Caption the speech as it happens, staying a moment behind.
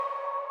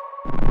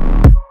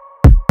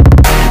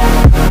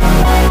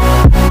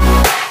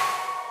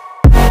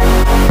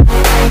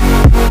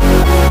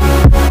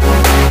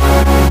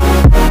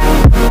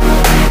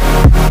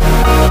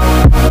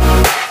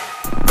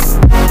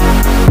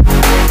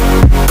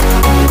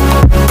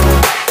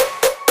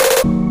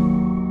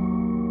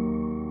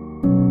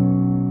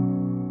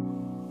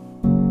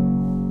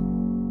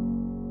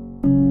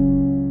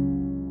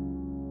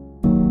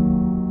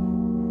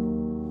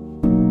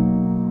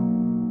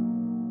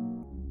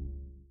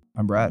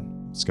I'm Brad.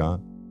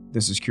 Scott.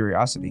 This is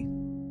Curiosity.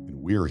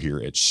 And we're here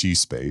at She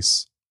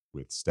Space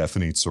with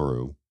Stephanie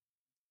Tsuru.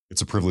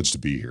 It's a privilege to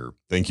be here.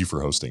 Thank you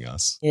for hosting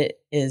us. It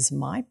is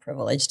my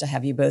privilege to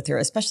have you both here,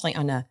 especially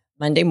on a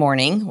Monday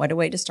morning. What a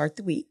way to start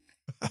the week.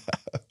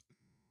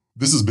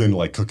 This has been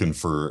like cooking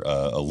for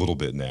a little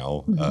bit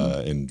now.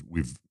 Mm-hmm. And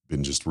we've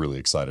been just really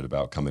excited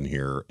about coming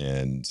here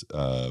and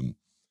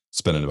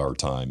spending our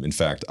time. In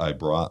fact, I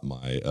brought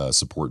my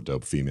Support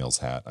Dope Females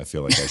hat. I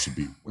feel like I should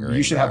be wearing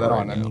You should have that right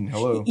on. now. I mean,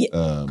 hello.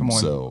 Come on.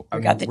 So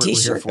We got the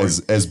t-shirt.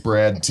 as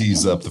Brad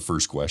tees up the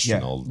first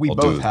question, I'll both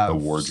do have a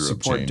wardrobe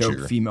Support change Dope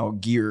here. female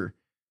gear.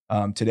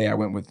 Today I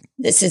went with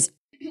This is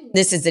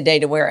the day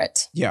to wear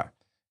it.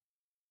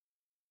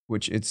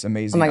 which it's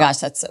amazing. Oh my gosh,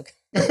 that's so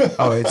good.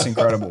 Oh, it's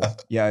incredible.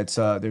 Yeah, it's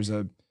there's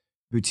a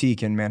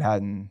boutique in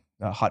Manhattan,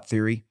 Hot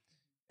Theory,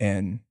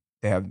 and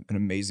they have an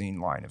amazing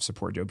line of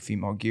Support Dope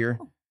female gear.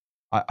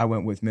 I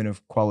went with Men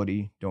of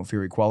Quality Don't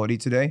Fear Equality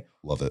today.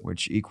 Love it.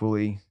 Which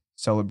equally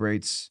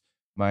celebrates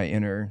my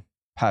inner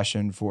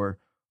passion for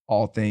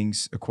all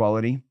things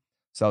equality.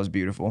 So that was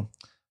beautiful.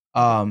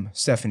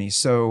 Stephanie,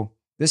 so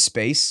this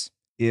space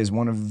is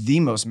one of the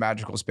most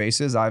magical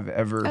spaces I've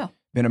ever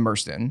been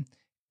immersed in.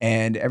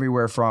 And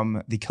everywhere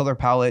from the color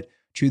palette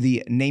to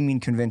the naming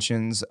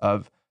conventions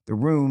of the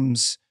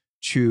rooms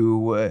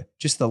to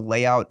just the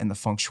layout and the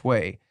feng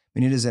shui. I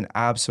mean, it is an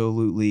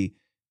absolutely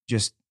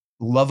just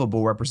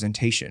lovable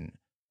representation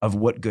of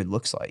what good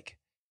looks like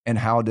and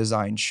how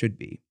design should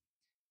be.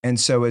 And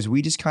so as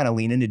we just kind of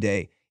lean in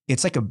today,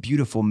 it's like a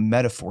beautiful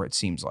metaphor, it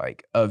seems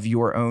like, of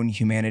your own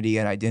humanity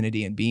and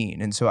identity and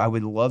being. And so I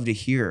would love to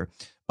hear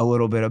a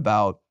little bit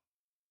about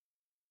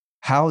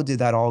how did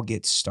that all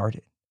get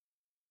started?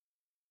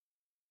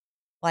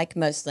 Like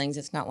most things,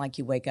 it's not like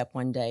you wake up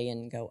one day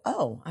and go,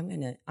 "Oh, I'm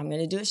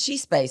gonna do a She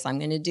Space. I'm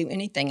gonna do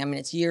anything." I mean,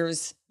 it's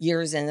years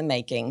in the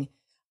making.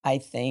 I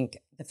think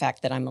the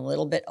fact that I'm a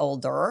little bit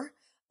older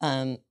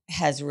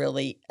has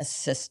really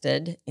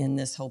assisted in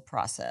this whole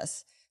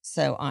process.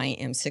 So I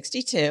am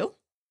 62.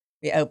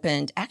 We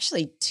opened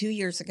actually 2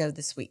 years ago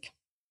this week.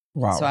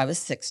 Wow. So I was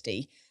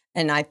 60.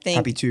 And I think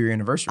Happy 2-year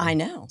anniversary. I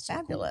know. So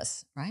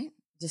Fabulous, right?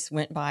 Just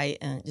went by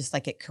just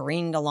like it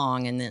careened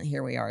along. And then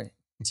here we are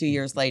 2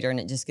 years later, and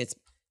it just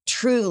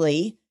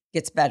truly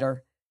gets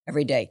better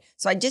every day.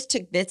 So I just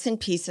took bits and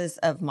pieces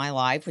of my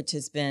life, which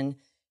has been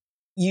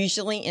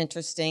usually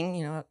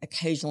interesting,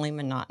 occasionally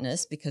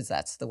monotonous because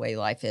that's the way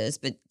life is,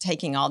 but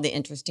taking all the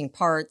interesting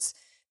parts,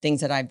 things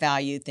that I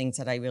value, things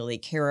that I really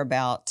care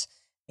about,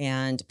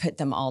 and put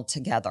them all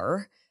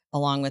together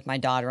along with my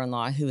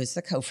daughter-in-law, who is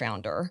the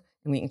co-founder.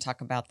 And we can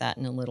talk about that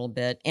in a little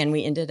bit. And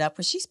we ended up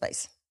with She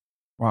Space.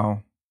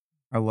 Wow.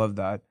 I love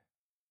that.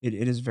 It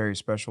is very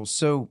special.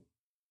 So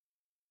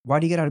why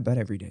do you get out of bed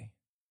every day?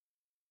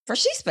 For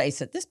She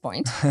Space at this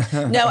point.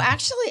 No,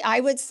 actually, I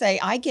would say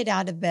I get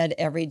out of bed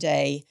every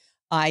day.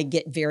 I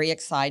get very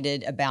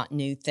excited about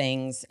new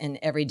things, and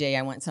every day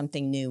I want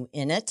something new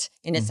in it.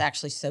 And it's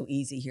actually so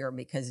easy here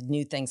because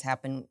new things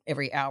happen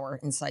every hour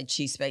inside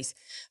She Space.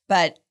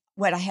 But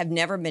what I have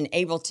never been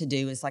able to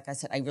do is, like I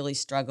said, I really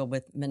struggle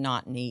with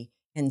monotony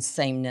and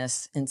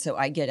sameness. And so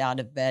I get out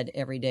of bed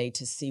every day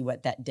to see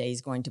what that day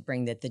is going to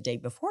bring that the day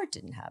before it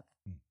didn't have.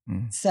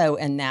 So,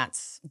 and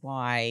that's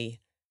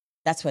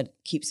what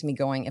keeps me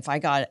going. If I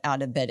got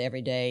out of bed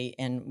every day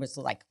and was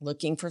like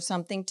looking for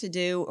something to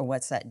do or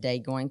what's that day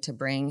going to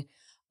bring,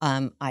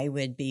 I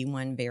would be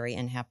one very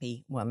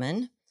unhappy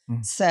woman.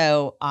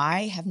 So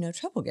I have no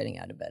trouble getting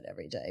out of bed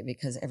every day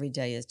because every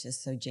day is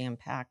just so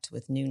jam-packed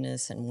with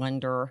newness and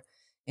wonder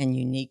and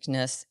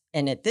uniqueness.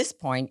 And at this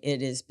point,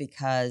 it is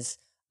because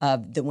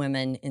of the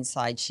women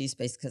inside She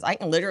Space, because I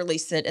can literally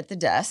sit at the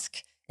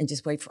desk and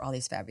just wait for all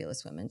these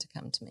fabulous women to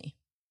come to me.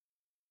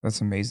 That's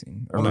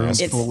amazing. A Well, room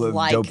it's full of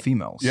like- dope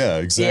females. Yeah,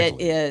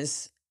 exactly. It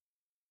is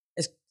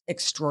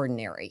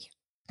extraordinary.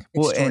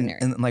 Well, Extraordinary.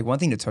 and like one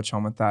thing to touch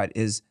on with that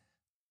is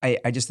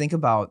I just think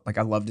about, like,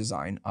 I love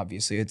design.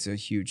 Obviously, it's a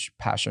huge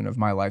passion of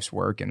my life's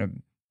work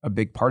and a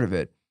big part of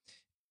it.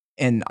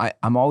 And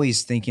I'm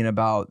always thinking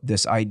about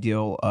this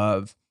ideal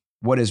of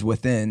what is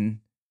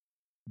within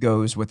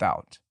goes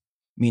without,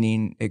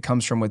 meaning it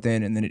comes from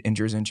within and then it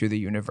enters into the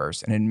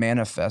universe and it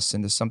manifests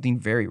into something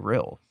very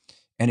real.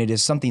 And it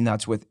is something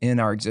that's within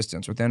our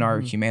existence, within our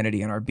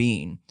humanity and our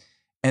being.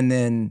 And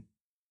then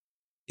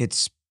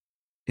it's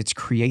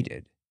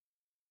created.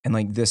 And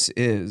like, this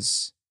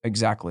is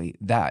exactly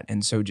that.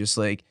 And so just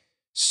like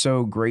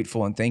so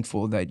grateful and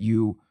thankful that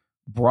you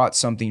brought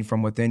something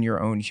from within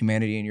your own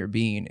humanity and your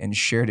being and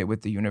shared it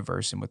with the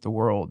universe and with the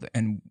world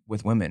and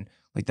with women.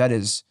 Like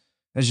that's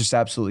just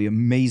absolutely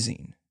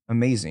amazing.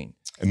 Amazing.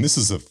 And this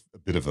is a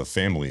bit of a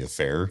family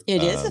affair.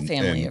 It is a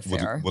family and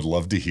affair. Would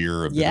love to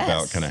hear a bit Yes.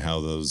 about kind of how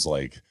those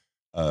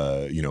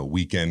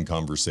weekend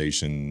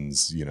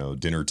conversations,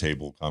 dinner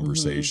table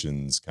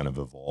conversations kind of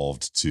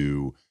evolved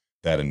to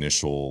that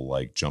initial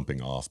like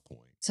jumping off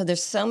point. So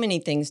there's so many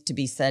things to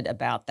be said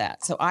about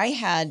that. So I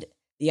had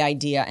the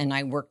idea and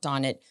I worked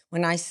on it.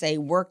 When I say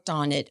worked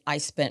on it, I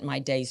spent my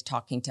days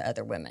talking to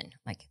other women.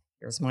 Like,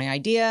 here's my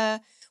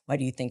idea. What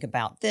do you think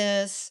about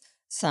this?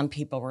 Some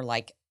people were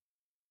like,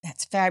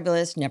 that's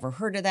fabulous. Never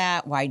heard of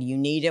that. Why do you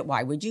need it?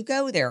 Why would you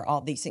go there?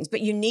 All these things.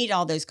 But you need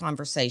all those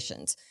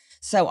conversations.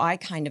 So I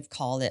kind of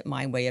call it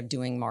my way of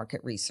doing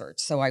market research.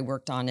 So I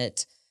worked on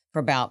it for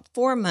about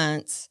 4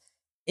 months.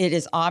 It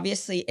is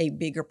obviously a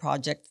bigger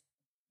project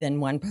than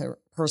one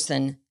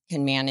person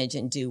can manage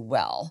and do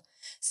well.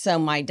 So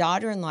my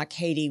daughter-in-law,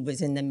 Katie,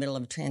 was in the middle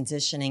of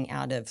transitioning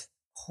out of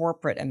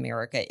corporate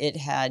America.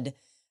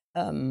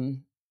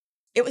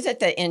 It was at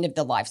the end of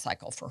the life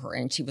cycle for her,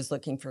 and she was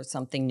looking for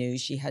something new.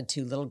 She had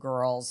 2 little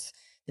girls.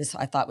 This,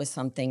 I thought, was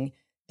something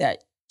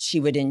that she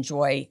would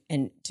enjoy.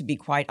 And to be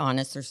quite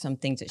honest, there's some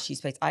things that she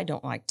says I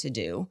don't like to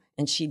do,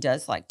 and she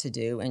does like to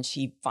do, and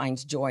she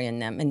finds joy in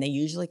them. And they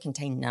usually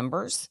contain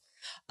numbers.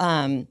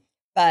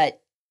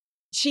 But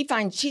she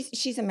finds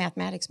she's a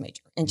mathematics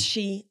major, and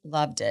she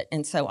loved it.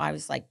 And so I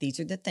was like, these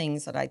are the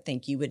things that I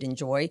think you would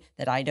enjoy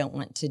that I don't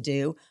want to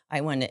do.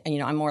 I want to,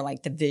 I'm more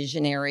like the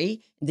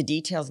visionary. The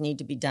details need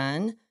to be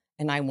done,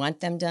 and I want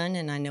them done,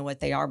 and I know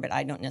what they are, but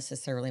I don't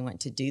necessarily want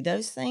to do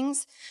those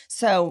things.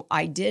 So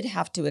I did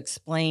have to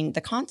explain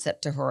the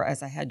concept to her,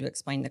 as I had to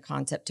explain the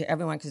concept to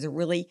everyone, because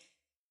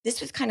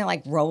this was kind of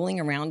like rolling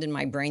around in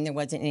my brain. There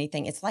wasn't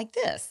anything. It's like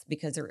this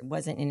because there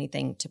wasn't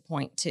anything to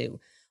point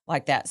to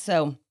like that.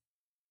 So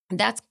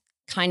that's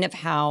kind of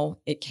how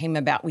it came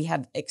about. We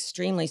have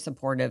extremely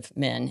supportive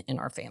men in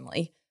our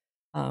family.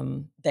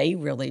 They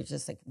really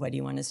just like, what do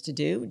you want us to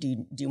do?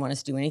 Do you want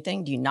us to do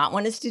anything? Do you not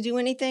want us to do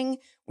anything?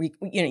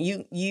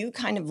 You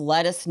kind of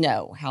let us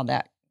know how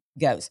that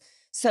goes.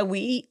 So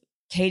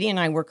Katie and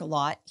I work a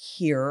lot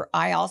here.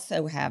 I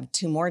also have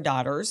 2 more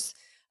daughters.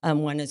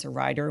 One is a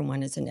writer and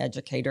one is an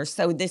educator.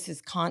 So this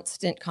is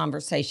constant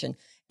conversation.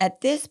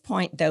 At this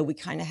point, though, we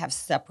kind of have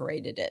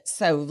separated it.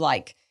 So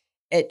like,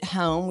 at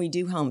home, we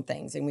do home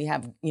things, and we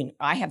have,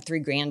 I have 3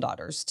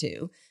 granddaughters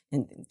too,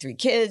 and 3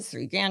 kids,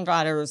 3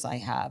 granddaughters. I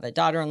have a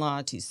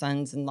daughter-in-law, 2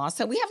 sons-in-law.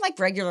 So we have like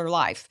regular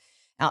life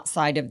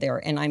outside of there.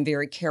 And I'm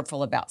very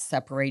careful about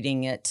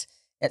separating it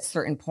at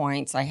certain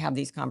points. I have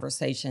these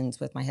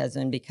conversations with my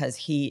husband because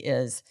he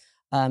is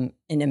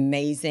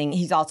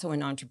he's also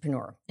an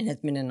entrepreneur and has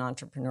been an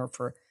entrepreneur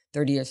for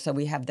 30 years. So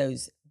we have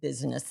those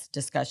business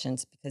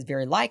discussions because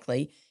very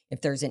likely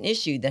if there's an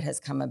issue that has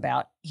come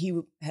about, he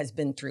has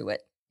been through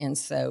it. And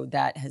so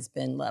that has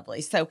been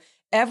lovely. So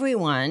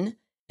everyone,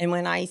 and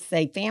when I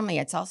say family,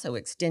 it's also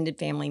extended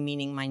family,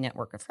 meaning my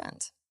network of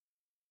friends.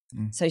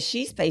 Mm. So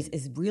She Space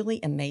is really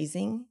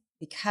amazing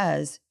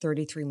because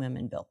 33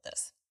 women built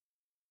this.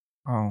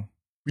 Oh.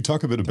 We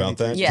talk a bit about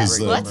that. Yes,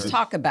 let's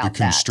talk about the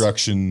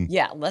construction.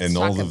 Yeah, let's and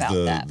talk all of about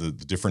that. The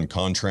different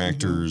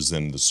contractors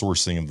and the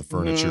sourcing of the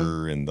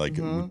furniture and like.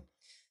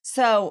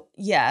 So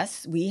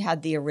yes, we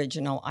had the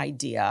original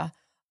idea,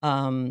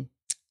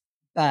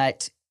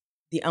 but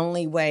the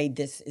only way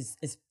this is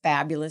as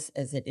fabulous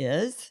as it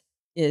is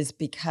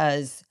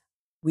because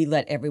we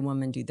let every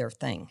woman do their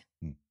thing.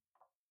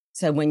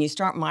 So when you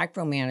start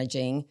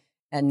micromanaging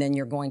and then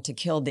you're going to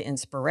kill the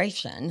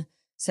inspiration.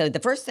 So the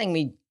first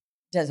thing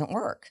doesn't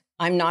work.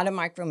 I'm not a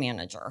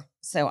micromanager.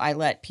 So I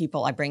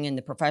bring in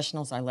the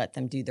professionals, I let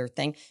them do their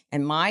thing.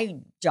 And my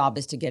job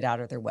is to get out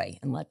of their way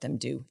and let them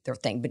do their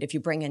thing. But if you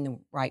bring in the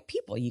right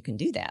people, you can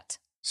do that.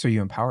 So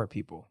you empower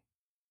people.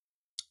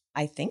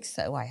 I think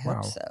so. I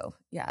hope so.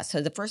 Yeah.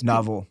 So the first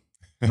novel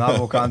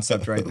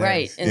concept right there.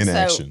 Right. And in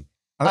action.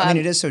 I mean,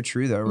 it is so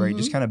true though, right?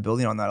 Just kind of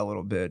building on that a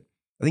little bit.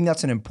 I think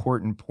that's an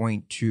important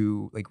point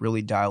to like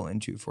really dial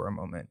into for a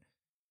moment,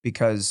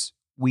 because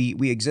we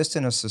exist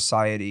in a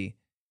society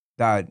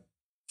that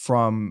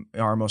from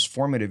our most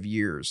formative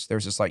years,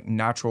 there's this like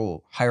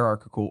natural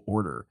hierarchical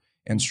order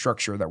and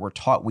structure that we're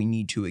taught we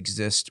need to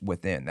exist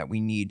within, that we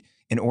need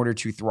in order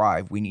to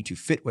thrive, we need to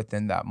fit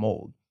within that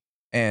mold.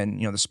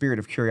 And, the spirit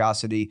of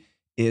curiosity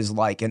is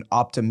like an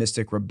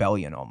optimistic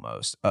rebellion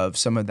almost of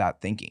some of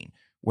that thinking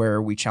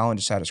where we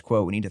challenge the status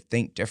quo. We need to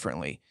think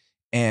differently.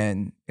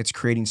 And it's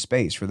creating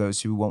space for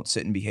those who won't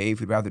sit and behave,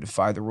 who'd rather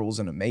defy the rules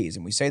and amaze.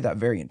 And we say that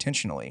very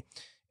intentionally.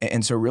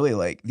 And so really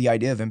like the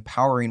idea of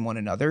empowering one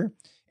another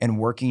and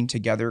working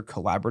together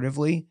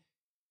collaboratively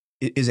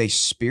is a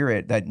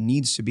spirit that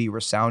needs to be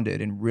resounded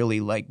and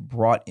really like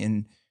brought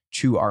in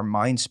to our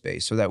mind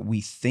space so that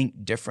we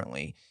think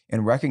differently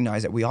and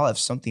recognize that we all have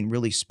something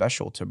really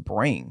special to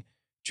bring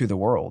to the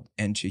world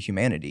and to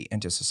humanity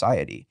and to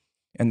society.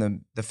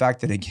 And the fact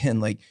that, again,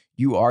 like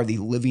you are the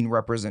living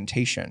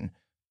representation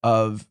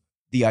of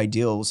the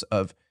ideals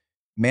of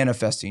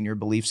manifesting your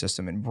belief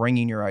system and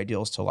bringing your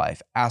ideals to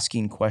life,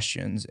 asking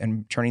questions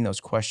and turning those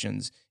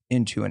questions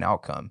into an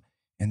outcome,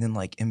 and then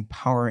like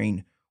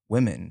empowering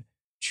women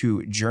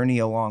to journey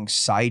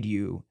alongside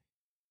you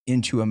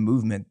into a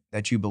movement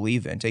that you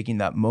believe in, taking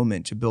that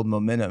moment to build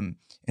momentum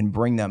and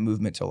bring that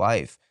movement to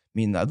life. I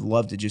mean, I'd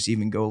love to just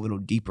even go a little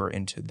deeper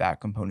into that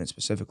component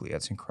specifically.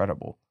 That's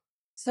incredible.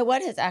 So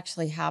what has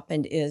actually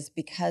happened is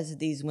because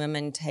these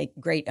women take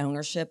great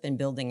ownership in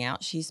building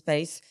out She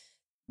Space,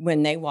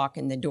 when they walk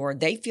in the door,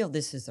 they feel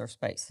this is their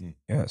space.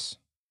 Yes.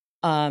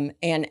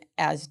 And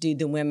as do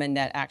the women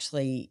that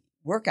actually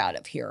work out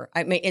of here.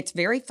 I mean, it's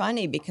very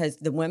funny because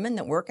the women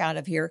that work out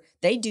of here,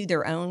 they do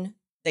their own,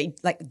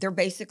 they're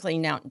basically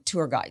now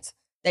tour guides.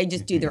 They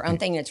just do their own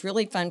thing. And it's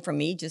really fun for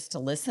me just to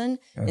listen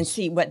and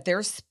see what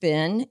their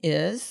spin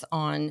is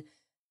on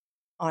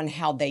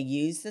how they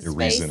use the Their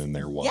space. reason and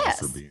their why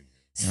for being here.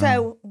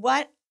 So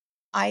what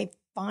I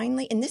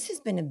finally, and this has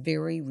been a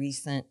very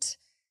recent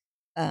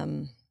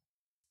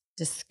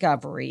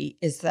discovery,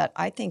 is that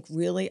I think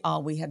really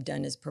all we have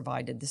done is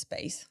provided the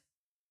space.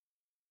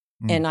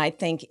 And I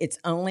think it's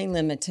only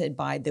limited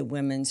by the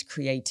women's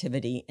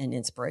creativity and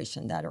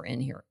inspiration that are in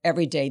here.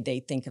 Every day they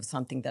think of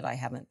something that I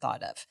haven't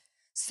thought of.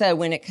 So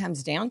when it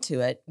comes down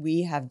to it,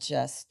 we have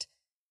just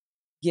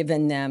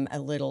given them a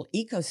little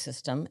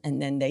ecosystem,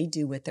 and then they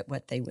do with it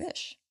what they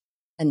wish.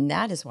 And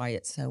that is why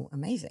it's so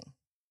amazing.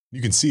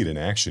 You can see it in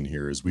action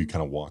here as we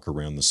kind of walk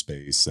around the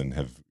space and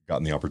have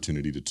gotten the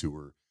opportunity to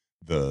tour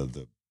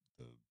the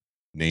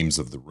names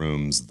of the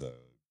rooms, the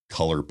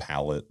color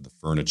palette, the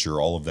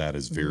furniture, all of that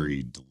is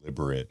very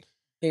deliberate.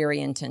 Very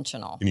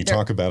intentional. Can you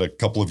talk about a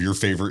couple of your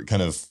favorite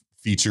kind of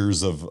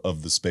features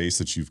of the space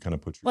that you've kind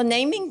of put your... Well,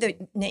 naming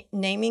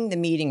the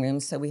meeting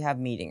rooms. So we have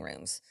meeting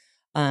rooms.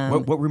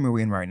 What room are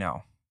we in right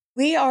now?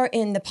 We are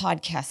in the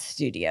podcast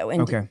studio.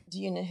 And Okay. do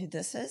you know who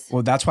this is?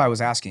 Well, that's why I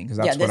was asking, because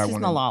that's what I wanted. This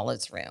is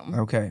Malala's room.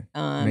 Okay.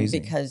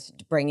 Amazing. Because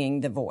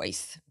bringing the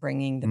voice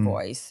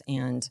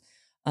and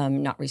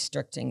not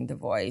restricting the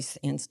voice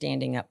and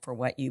standing up for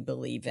what you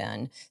believe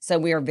in. So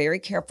we are very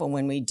careful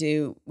when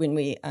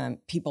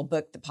people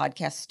book the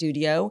podcast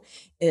studio,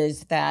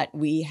 is that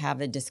we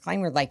have a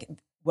disclaimer, like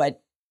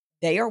what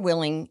they are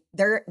willing,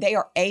 they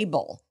are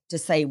able to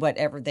say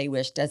whatever they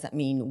wish. Doesn't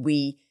mean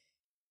we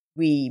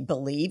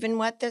believe in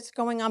what that's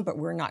going on, but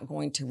we're not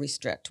going to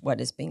restrict what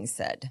is being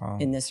said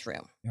in this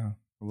room. Yeah,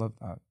 I love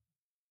that.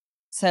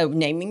 So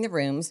naming the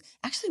rooms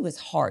actually was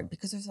hard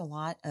because there's a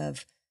lot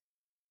of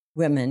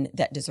women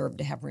that deserve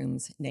to have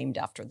rooms named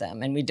after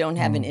them, and we don't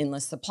have an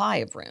endless supply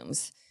of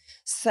rooms.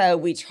 So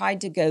we tried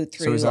to go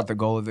through. So is that the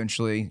goal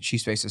eventually? She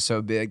Space is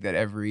so big that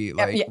every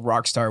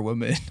rock star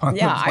woman on the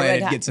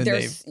planet gets a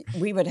name.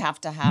 We would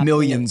have to have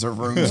millions of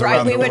rooms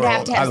around the world.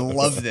 Have to have I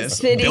love this.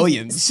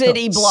 Billions.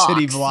 City blocks.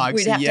 We'd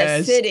have to have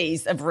Yes.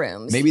 cities of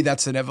rooms. Maybe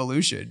that's an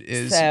evolution.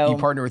 Is you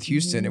partner with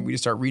Houston and we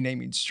just start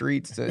renaming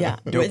streets to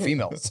dope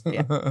females.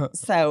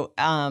 So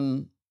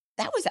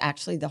that was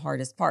actually the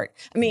hardest part.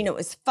 I mean, it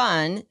was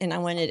fun, and I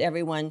wanted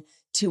everyone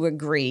to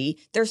agree.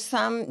 There's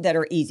some that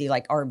are easy,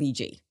 like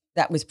RBG.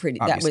 That was pretty.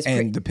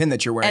 And the pin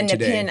that you're wearing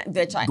today, and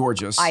the pin,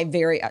 gorgeous.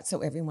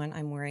 So everyone,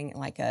 I'm wearing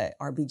like a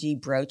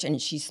RBG brooch,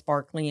 and she's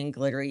sparkly and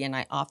glittery, and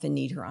I often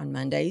need her on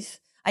Mondays.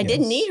 I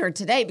didn't need her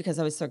today because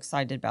I was so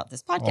excited about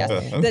this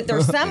podcast. That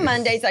there's some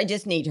Mondays I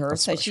just need her,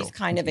 That's so special. she's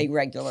kind of a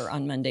regular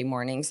on Monday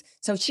mornings.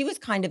 So she was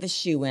kind of a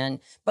shoe-in,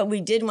 but we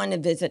did want to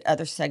visit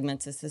other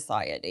segments of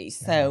society.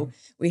 So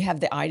we have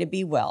the Ida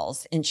B.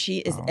 Wells, and she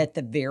is at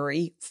the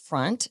very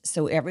front.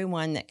 So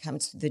everyone that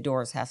comes through the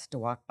doors has to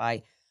walk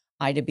by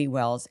Ida B.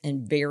 Wells,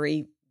 and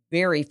very,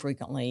 very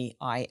frequently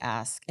I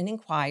ask and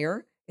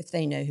inquire if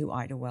they know who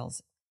Ida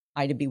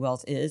B.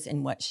 Wells is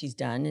and what she's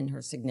done and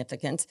her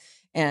significance.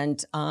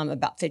 And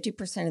about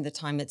 50% of the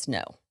time it's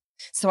no.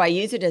 So I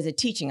use it as a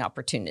teaching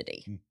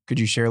opportunity. Could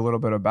you share a little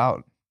bit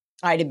about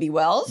Ida B.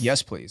 Wells?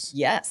 Yes, please.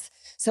 Yes.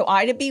 So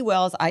Ida B.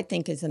 Wells, I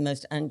think, is the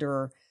most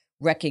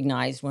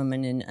under-recognized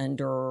woman and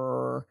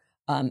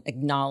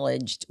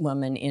under-acknowledged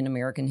woman in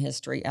American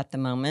history at the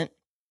moment.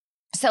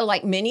 So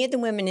like many of the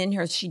women in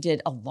here, she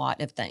did a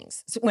lot of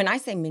things. So when I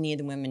say many of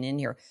the women in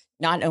here,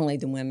 not only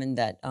the women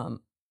that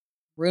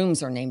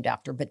rooms are named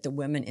after, but the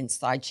women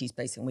inside She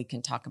Space, and we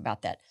can talk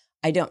about that.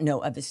 I don't know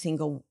of a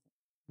single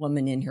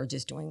woman in here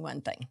just doing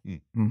one thing.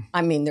 Mm-hmm.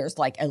 I mean, there's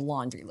like a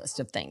laundry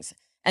list of things.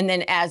 And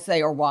then as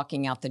they are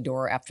walking out the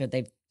door after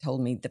they've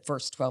told me the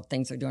first 12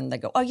 things they're doing, they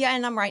go, oh yeah,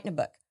 and I'm writing a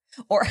book.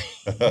 Or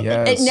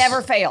it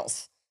never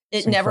fails.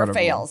 It never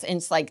fails. And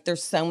it's like,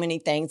 there's so many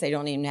things, they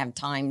don't even have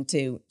time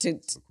to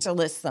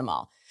list them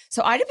all.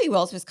 So Ida B.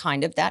 Wells was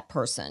kind of that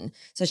person.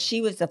 So she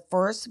was the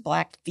first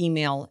Black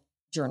female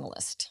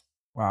journalist.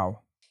 Wow.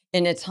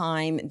 In a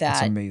time that...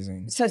 That's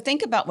amazing. So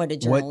think about what a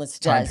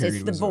journalist does.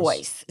 It's the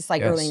voice. It's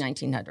like early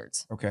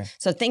 1900s. Okay.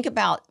 So think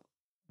about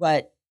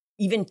what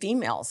even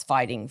females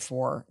fighting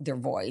for their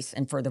voice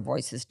and for their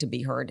voices to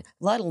be heard,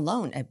 let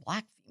alone a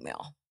Black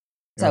female.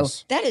 So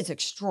that is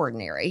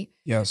extraordinary.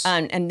 Yes.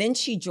 And then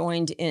she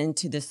joined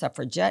into the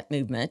suffragette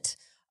movement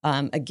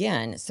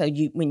again. So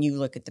when you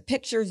look at the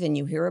pictures and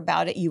you hear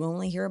about it, you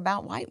only hear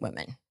about white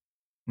women.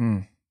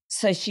 Mm.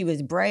 So she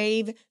was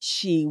brave.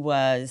 She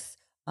was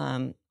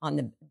on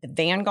the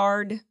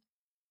vanguard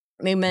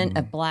movement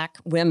of Black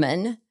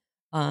women.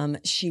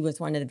 She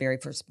was one of the very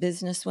first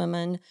business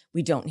women.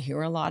 We don't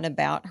hear a lot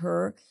about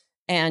her.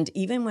 And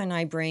even when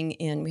I bring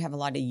in, we have a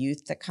lot of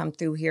youth that come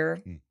through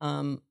here.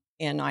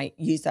 And I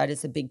use that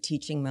as a big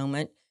teaching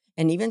moment.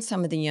 And even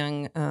some of the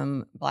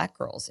young Black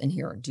girls in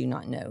here do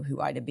not know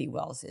who Ida B.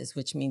 Wells is,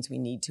 which means we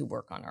need to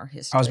work on our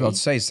history. I was about to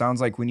say,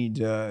 sounds like we need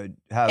to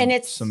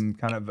have some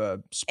kind of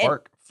a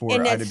spark for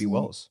And Ida B.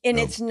 Wells. And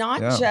Yeah. it's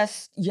not Yeah.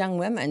 just young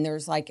women.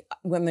 There's like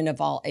women of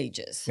all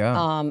ages,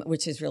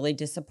 which is really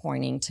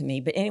disappointing to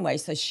me. But anyway,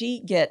 so she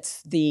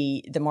gets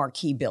the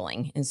marquee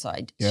billing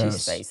inside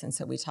Yes. Space. And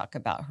so we talk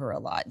about her a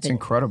lot. It's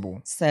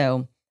incredible.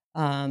 So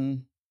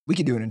We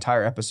could do an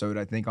entire episode,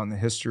 I think, on the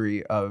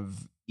history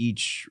of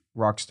each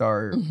rock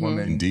star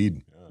woman.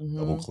 Indeed. Mhm.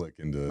 Double click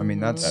into I mean,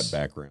 that's that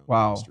background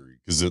wow. history.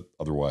 Because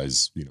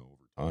otherwise, over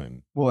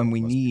time. Well, and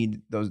we must be-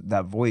 need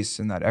that voice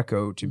and that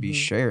echo to be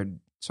shared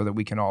so that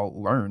we can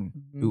all learn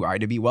who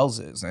Ida B. Wells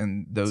is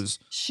and those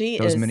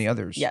many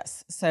others.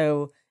 Yes.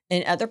 So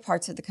in other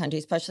parts of the country,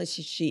 especially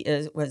she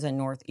was a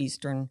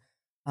Northeastern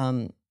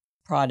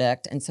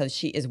product. And so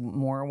she is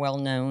more well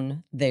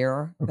known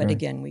there. But Okay.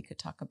 again, we could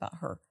talk about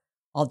her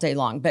all day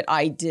long. But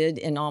I did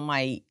in all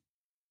my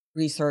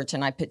research,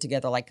 and I put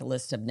together like a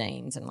list of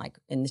names,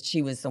 and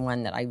she was the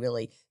one that I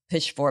really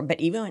pushed for.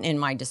 But even in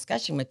my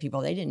discussion with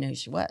people, they didn't know who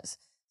she was,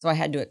 so I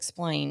had to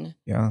explain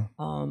a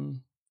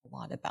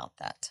lot about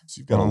that. So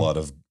you've got a lot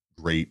of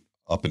great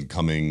up and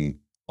coming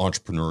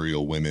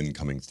entrepreneurial women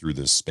coming through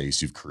this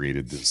space. You've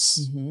created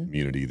this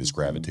community, this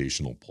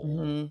gravitational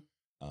pull.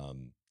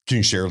 Can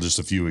you share just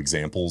a few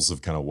examples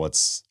of kind of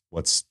what's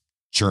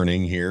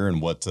churning here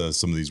and what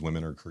some of these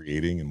women are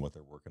creating and what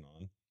they're working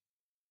on?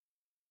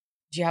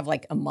 Do you have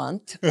like a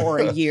month or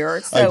a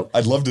year? So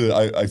I'd love to.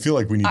 I feel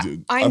like we need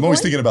to. I'm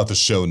always thinking about the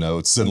show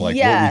notes and like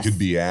what we could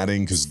be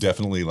adding, because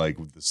definitely like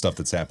with the stuff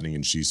that's happening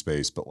in She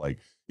Space, but like,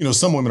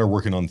 some women are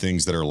working on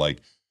things that are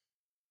like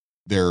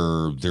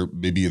they're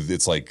maybe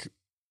it's like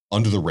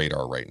under the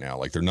radar right now.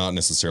 Like they're not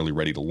necessarily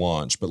ready to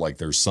launch, but like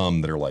there's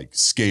some that are like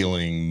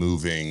scaling,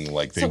 moving,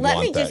 like they want that. So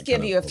let me just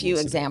give you a few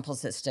publicity.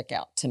 examples that stick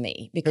out to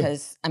me,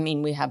 because I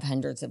mean, we have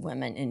hundreds of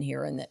women in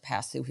here and that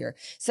pass through here.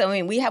 So I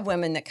mean, we have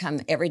women that come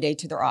every day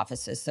to their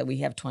offices. So we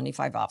have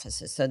 25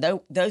 offices. So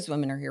those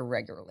women are here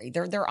regularly. They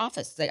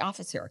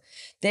office here.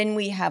 Then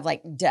we have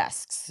like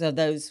desks. So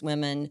those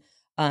women,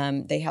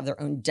 they have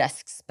their own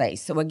desk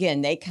space. So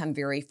again, they come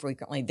very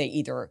frequently.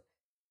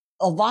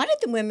 A lot of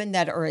the women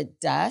that are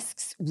at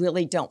desks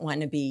really don't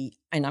want to be,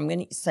 and I'm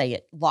going to say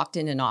it, locked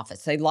in an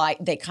office.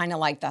 They kind of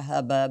like the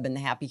hubbub and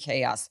the happy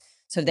chaos.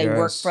 So they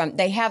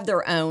they have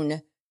their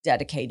own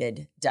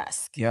dedicated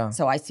desk. Yeah.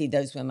 So I see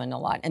those women a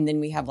lot. And then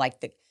we have like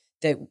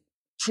the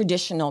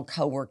traditional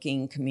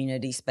co-working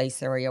community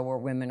space area where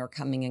women are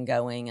coming and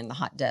going, and the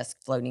hot desk,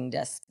 floating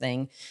desk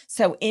thing.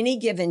 So any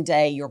given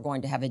day, you're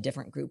going to have a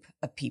different group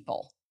of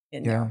people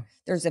in there.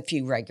 There's a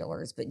few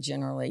regulars, but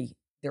generally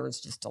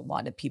there's just a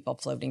lot of people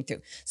floating through.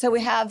 So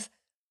we have,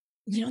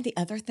 the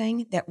other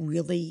thing that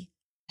really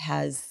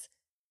has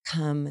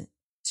come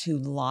to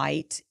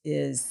light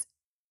is,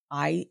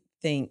 I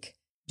think,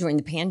 during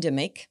the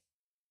pandemic,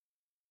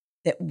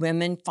 that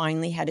women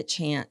finally had a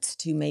chance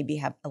to maybe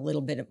have a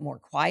little bit of more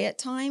quiet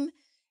time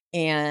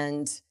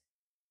and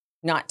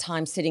not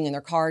time sitting in their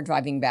car,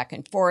 driving back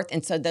and forth.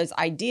 And so those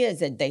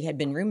ideas that they had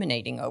been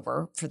ruminating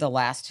over for the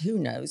last who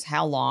knows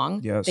how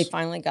long, they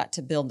finally got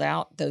to build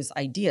out those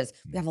ideas.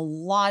 We have a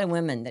lot of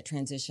women that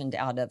transitioned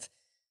out of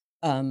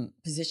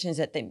positions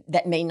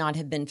that may not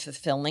have been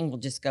fulfilling. We'll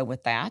just go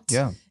with that.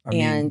 Yeah. I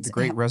mean, the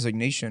Great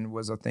Resignation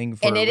was a thing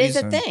for a reason. And it is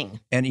a thing.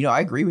 And, I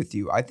agree with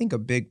you. I think a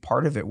big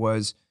part of it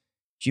was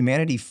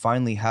humanity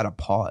finally had a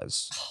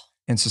pause.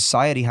 And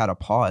society had a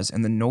pause,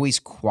 and the noise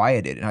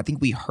quieted. And I think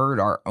we heard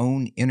our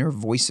own inner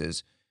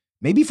voices,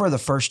 maybe for the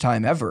first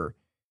time ever.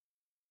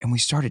 And we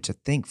started to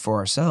think for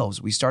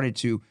ourselves. We started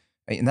to,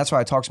 and that's why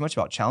I talk so much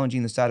about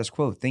challenging the status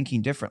quo,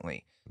 thinking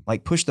differently,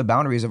 like push the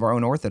boundaries of our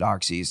own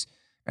orthodoxies.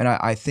 And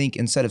I think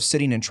instead of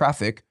sitting in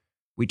traffic,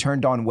 we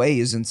turned on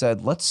Waze and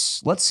said,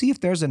 let's see if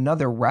there's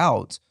another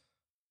route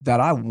that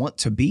I want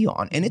to be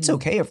on. And it's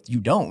okay if you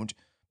don't.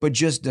 But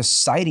just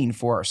deciding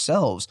for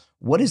ourselves,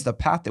 what is the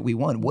path that we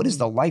want? What is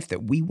the life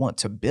that we want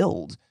to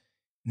build?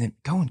 And then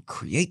go and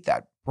create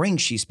that. Bring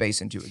She Space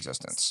into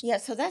existence. Yeah,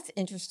 so that's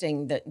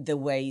interesting, the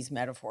Waze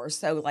metaphor.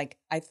 So like,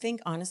 I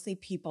think honestly,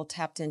 people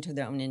tapped into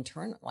their own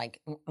internal,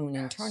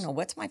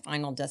 what's my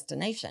final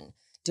destination?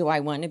 Do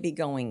I want to be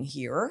going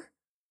here?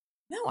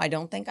 No, I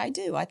don't think I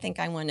do. I think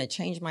I want to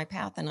change my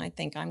path, and I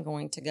think I'm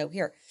going to go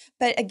here.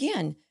 But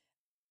again,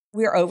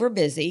 we're over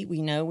busy.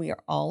 We know we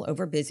are all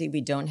over busy.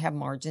 We don't have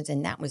margins.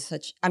 And that was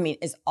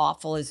as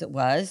awful as it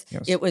was,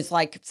 it was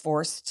like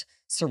forced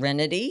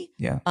serenity.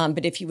 Yeah.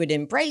 But if you would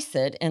embrace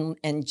it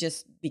and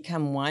just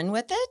become one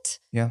with it,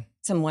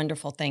 some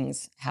wonderful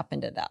things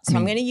happen to that. So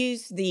I'm going to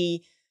use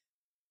the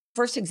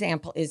first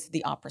example is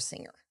the opera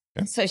singer.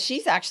 Yeah. So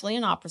she's actually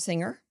an opera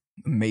singer.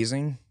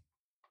 Amazing.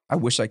 I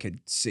wish I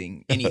could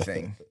sing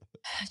anything.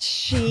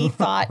 She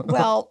thought,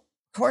 well,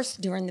 of course,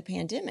 during the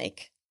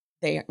pandemic,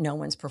 no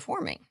one's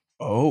performing.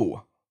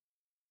 Oh,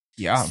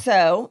 yeah.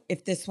 So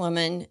if this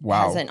woman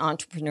has an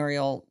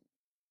entrepreneurial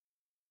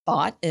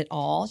thought at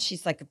all,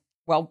 she's like,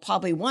 well,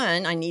 probably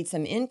one, I need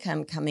some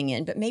income coming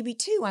in, but maybe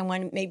two,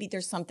 maybe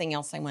there's something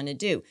else I want to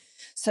do.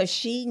 So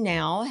she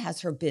now has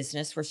her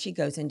business where she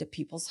goes into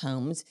people's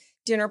homes,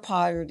 dinner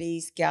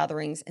parties,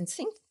 gatherings, and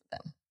sings for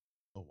them.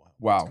 Oh, wow.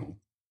 Wow. Cool.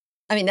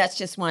 I mean, that's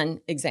just one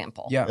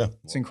example. Yeah.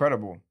 It's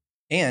incredible.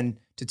 And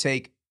to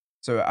take,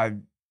 so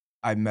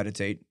I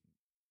meditate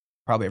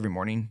probably every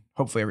morning,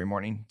 hopefully every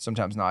morning,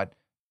 sometimes not.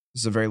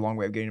 This is a very long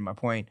way of getting to my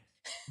point.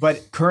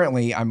 But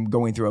currently I'm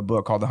going through a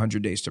book called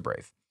 100 Days to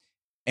Brave.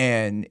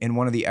 And in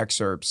one of the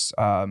excerpts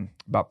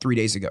about 3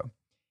 days ago,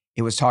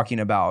 it was talking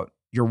about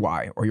your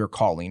why or your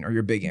calling or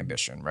your big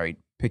ambition, right?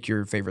 Pick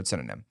your favorite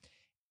synonym.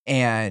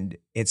 And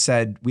it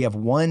said, we have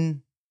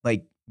one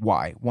like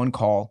why, one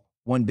call,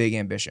 one big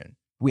ambition.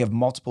 We have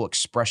multiple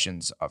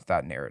expressions of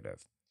that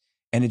narrative.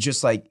 And it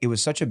just like, it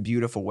was such a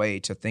beautiful way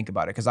to think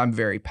about it because I'm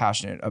very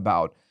passionate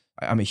about,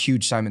 I'm a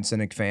huge Simon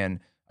Sinek fan.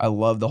 I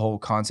love the whole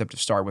concept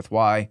of start with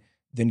why,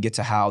 then get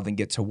to how, then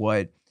get to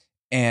what.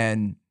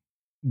 And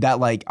that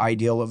like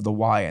ideal of the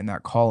why and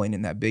that calling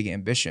and that big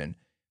ambition.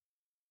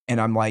 And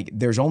I'm like,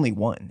 there's only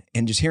one.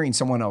 And just hearing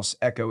someone else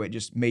echo it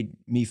just made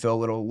me feel a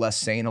little less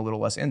sane, a little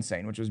less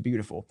insane, which was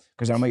beautiful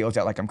because I'm looked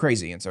at like I'm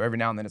crazy. And so every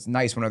now and then it's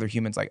nice when other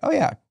humans like, oh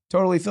yeah,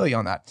 totally feel you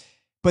on that.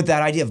 But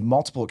that idea of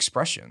multiple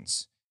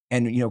expressions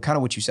and, you know, kind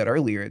of what you said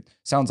earlier, it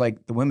sounds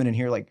like the women in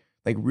here like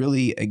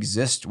really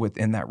exist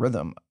within that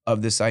rhythm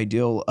of this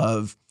ideal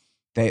of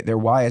their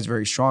why is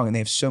very strong and they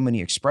have so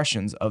many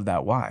expressions of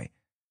that why.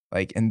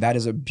 Like, and that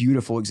is a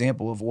beautiful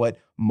example of what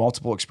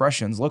multiple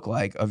expressions look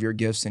like of your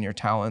gifts and your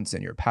talents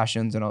and your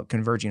passions and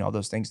converging all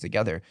those things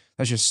together.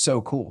 That's just so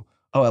cool.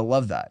 Oh, I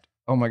love that.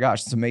 Oh my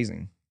gosh, it's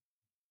amazing.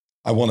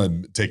 I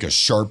want to take a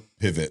sharp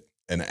pivot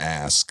and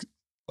ask,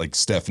 like,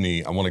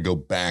 Stephanie, I want to go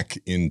back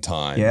in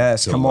time.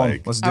 Yes, come on,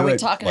 like, let's do it. Are we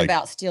talking Like-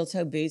 about steel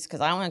toe boots? Because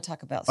I want to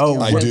talk about steel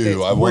toe I boots. do.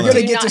 We're wanna-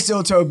 gonna Do get to not-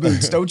 steel toe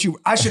boots, don't you?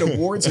 I should have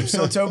worn some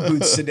steel toe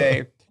boots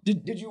today.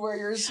 Did you wear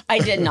yours? I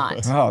did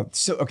not. Oh,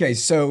 so okay.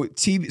 So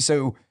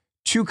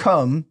to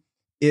come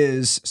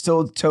is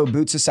Steel Toe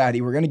Boot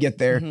Society. We're gonna get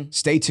there. Mhm.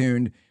 Stay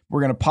tuned.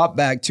 We're gonna pop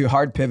back to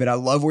hard pivot. I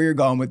love where you're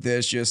going with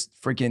this. Just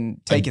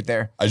freaking take it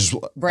there.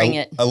 Bring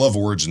it. I love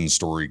origin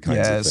story kinds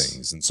of Yes.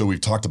 things. And so we've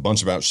talked a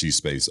bunch about She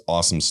Space.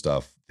 Awesome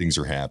stuff. Things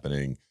are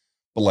happening.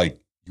 But like,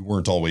 you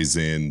weren't always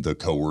in the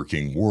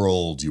co-working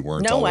world. You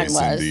weren't No one always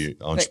was, in the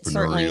but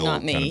certainly entrepreneurial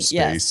not me. kind of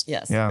space.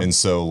 Yes. Yeah. And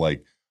so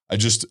like, I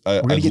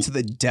We're gonna get to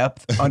the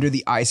depth under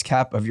the ice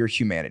cap of your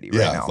humanity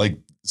right now. like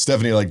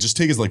Stephanie, like just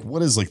take us like,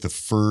 what is like the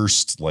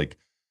first like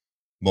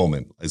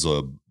moment as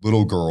a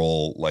little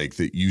girl, like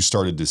that you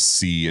started to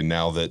see, and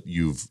now that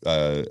you've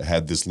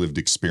had this lived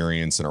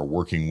experience and are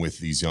working with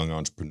these young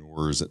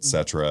entrepreneurs, et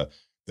cetera,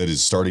 that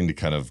is starting to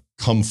kind of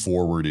come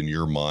forward in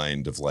your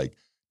mind of like,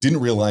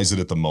 didn't realize it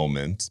at the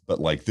moment, but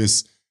like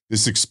this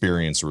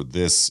experience or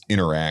this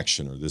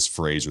interaction or this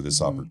phrase or this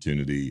Mhm.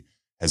 opportunity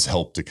has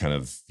helped to kind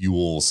of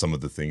fuel some of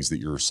the things that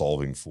you're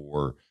solving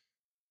for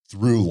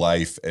through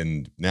life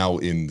and now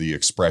in the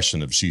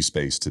expression of She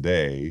Space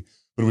today.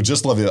 But I would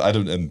just love it.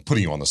 And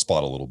putting you on the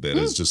spot a little bit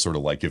is just sort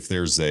of like if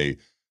there's an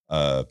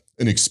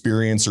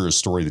experience or a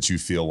story that you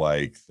feel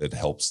like that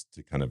helps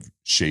to kind of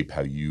shape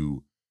how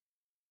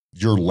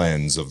your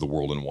lens of the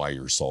world and why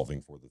you're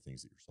solving for the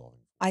things that you're solving.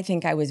 I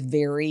think I was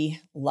very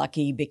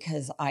lucky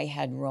because I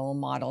had role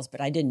models,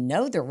 but I didn't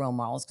know they're role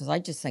models because I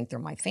just think they're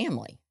my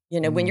family. You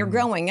know, when you're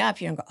growing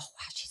up, you don't go, oh,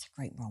 wow, she's a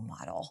great role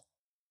model.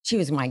 She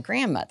was my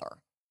grandmother.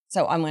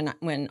 So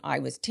when I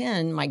was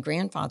 10, my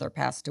grandfather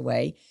passed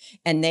away,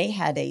 and they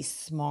had a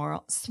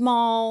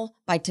small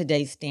by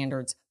today's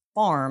standards,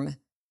 farm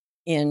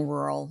in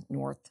rural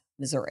North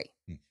Missouri.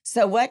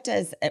 So what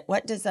does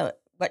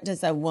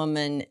a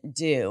woman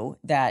do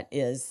that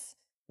is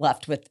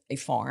left with a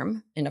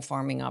farm and a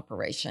farming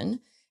operation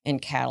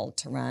and cattle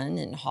to run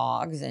and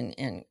hogs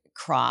and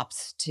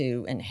crops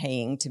and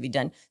haying to be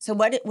done? So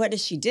what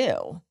does she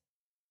do?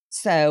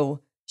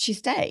 So she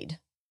stayed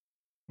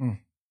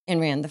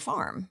and ran the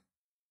farm.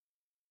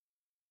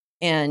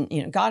 And,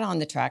 you know, got on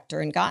the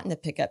tractor and got in the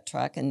pickup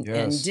truck and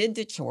did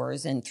the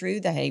chores and threw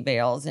the hay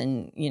bales.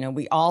 And, you know,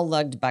 we all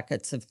lugged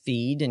buckets of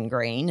feed and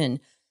grain. And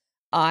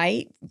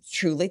I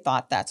truly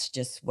thought that's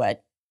just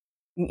what,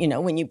 you know,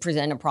 when you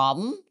present a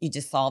problem, you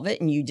just solve it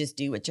and you just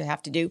do what you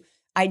have to do.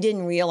 I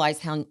didn't realize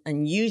how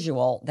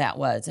unusual that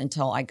was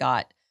until I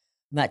got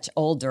much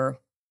older.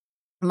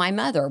 My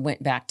mother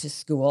went back to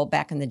school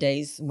back in the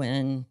days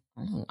when,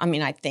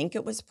 I think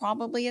it was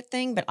probably a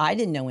thing, but I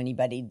didn't know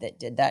anybody that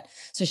did that.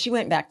 So she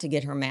went back to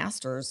get her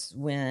master's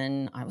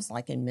when I was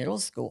like in middle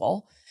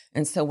school.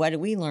 And so what did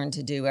we learn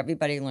to do?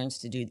 Everybody learns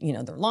to do, you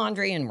know, their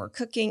laundry, and we're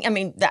cooking. I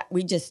mean, that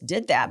we just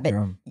did that, but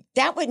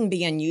that wouldn't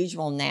be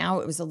unusual now.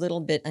 It was a little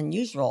bit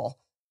unusual.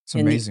 It's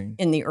amazing.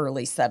 In the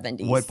early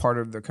 70s. What part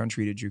of the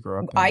country did you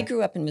grow up in? I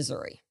grew up in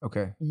Missouri.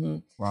 Okay. Mm-hmm.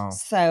 Wow.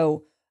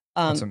 So,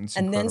 That's and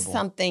incredible. then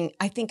something,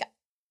 I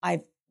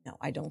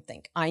don't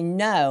think. I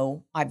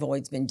know I've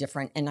always been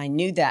different, and I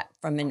knew that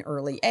from an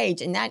early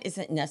age, and that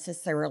isn't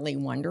necessarily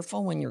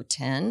wonderful when you're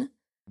 10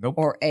 Nope.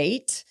 or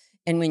 8.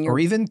 And when you're or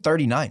even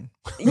 39.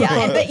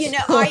 yeah, but you know,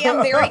 I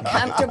am very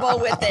comfortable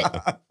with it.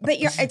 But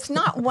it's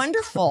not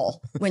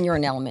wonderful when you're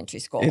in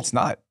elementary school. It's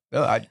not.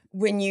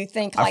 When you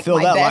think I like feel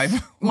that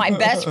life. my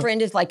best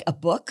friend is like a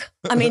book.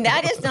 I mean,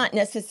 that is not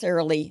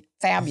necessarily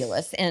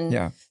fabulous.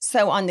 And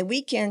so on the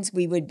weekends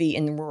we would be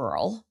in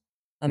rural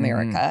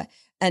America.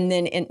 And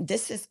then, and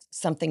this is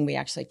something we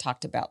actually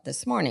talked about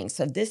this morning.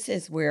 So this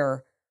is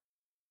where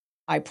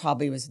I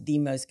probably was the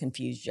most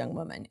confused young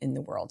woman in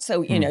the world.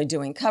 So, you know,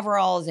 doing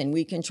coveralls and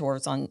weekend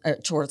chores on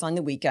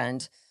the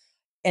weekend.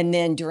 And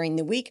then during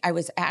the week, I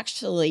was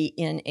actually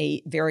in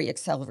a very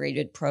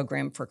accelerated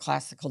program for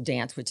classical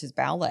dance, which is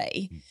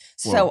ballet.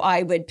 Whoa. So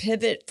I would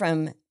pivot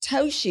from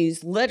toe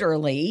shoes,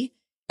 literally,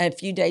 a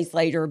few days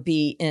later,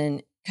 be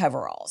in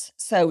coveralls.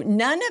 So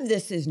none of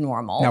this is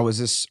normal. Now, was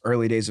this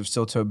early days of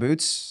steel toe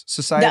boots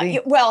society?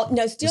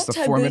 No, steel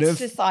toe boots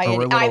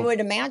society. I would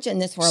imagine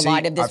this where a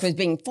lot of this was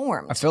being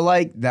formed. I feel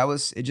like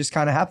it just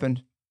kind of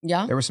happened.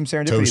 Yeah. There was some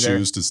serendipity toe there.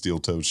 shoes to steel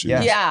toe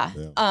shoes. Yeah.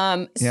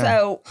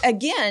 So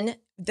again,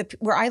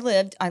 where I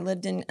lived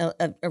in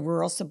a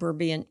rural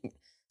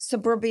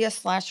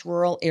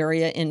suburbia/rural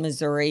area in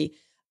Missouri.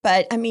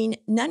 But I mean,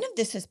 none of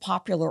this is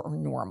popular or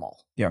normal.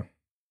 Yeah.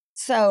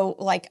 So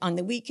like on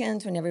the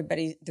weekends when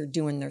they're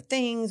doing their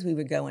things, we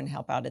would go and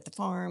help out at the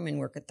farm and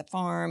work at the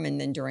farm.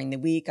 And then during the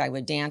week I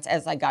would dance.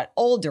 As I got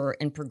older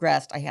and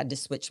progressed, I had to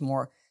switch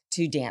more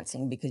to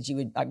dancing because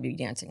I'd be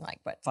dancing like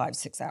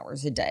 5-6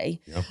 hours a day.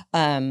 Yep.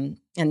 And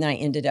then I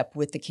ended up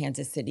with the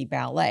Kansas City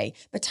Ballet.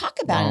 But talk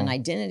about an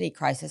identity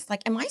crisis.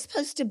 Like, am I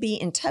supposed to be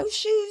in toe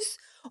shoes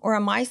or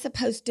am I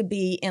supposed to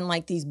be in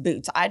like these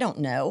boots? I don't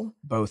know.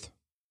 Both.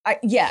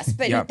 Yes,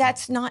 but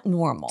that's not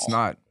normal. It's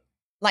not.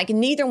 Like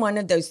neither one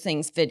of those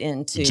things fit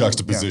into the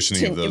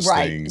juxtapositioning of those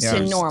things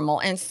to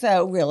normal. And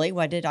so really,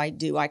 what did I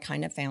do? I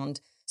kind of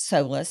found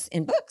solace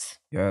in books,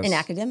 in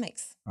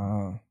academics.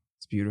 Oh,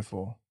 it's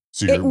beautiful.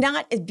 So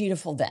not as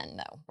beautiful then,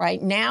 though,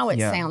 right? Now it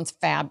sounds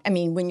fab. I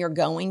mean, when you're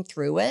going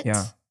through it.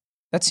 Yeah.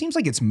 That seems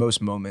like it's most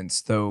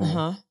moments,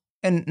 though.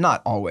 And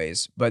not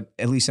always, but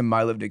at least in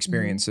my lived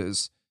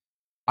experiences,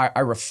 I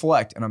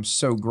reflect and I'm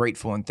so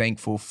grateful and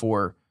thankful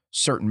for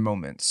certain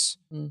moments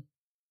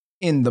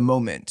in the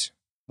moment.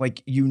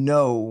 Like, you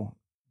know,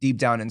 deep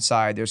down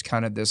inside, there's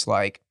kind of this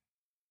like,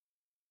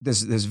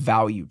 this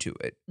value to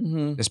it,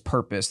 this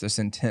purpose, this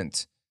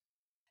intent.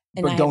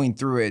 And but going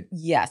through it.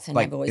 Yes. And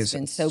like, I've always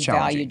been so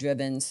value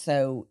driven,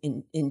 so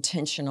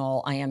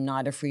intentional. I am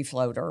not a free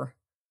floater.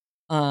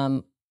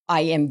 I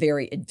am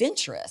very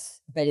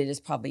adventurous, but it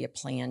is probably a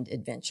planned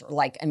adventure.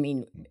 Like, I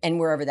mean, and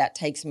wherever that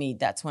takes me,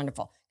 that's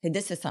wonderful. Okay,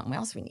 this is something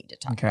else we need to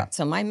talk about.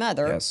 So my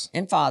mother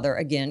and father,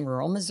 again,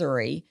 rural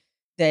Missouri,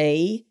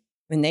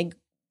 when they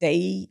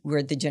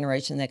were the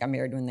generation that got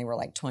married when they were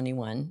like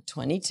 21,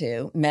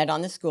 22, met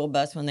on the school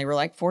bus when they were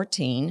like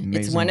 14. Amazing.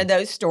 It's one of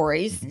those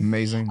stories.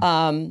 Amazing.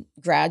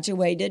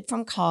 Graduated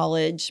from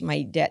college.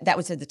 My dad, that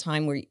was at the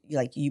time where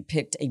you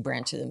picked a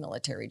branch of the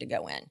military to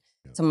go in.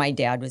 Yeah. So my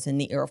dad was in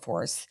the Air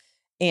Force.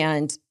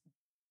 And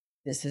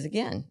this is,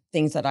 again,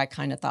 things that I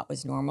kind of thought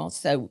was normal.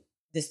 So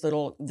this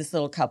little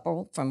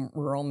couple from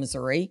rural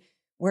Missouri,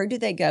 where do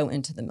they go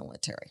into the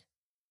military?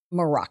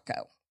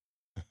 Morocco.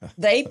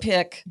 They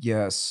pick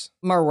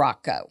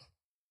Morocco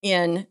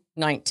in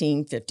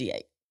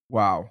 1958.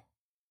 Wow.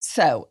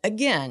 So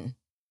again,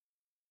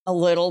 a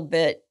little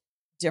bit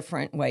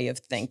different way of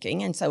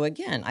thinking. And so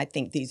again, I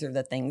think these are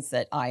the things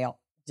that I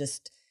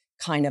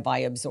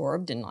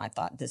absorbed and I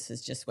thought this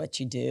is just what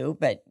you do,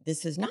 but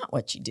this is not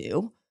what you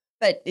do.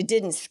 But it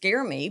didn't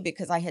scare me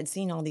because I had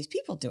seen all these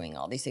people doing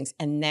all these things.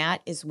 And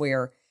that is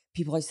where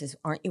people always say,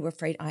 aren't you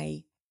afraid?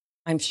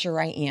 I'm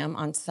sure I am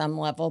on some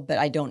level, but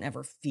I don't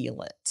ever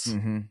feel it.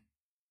 Mm-hmm.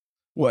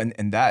 Well,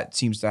 and that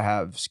seems to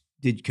have,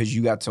 because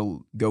you got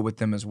to go with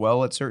them as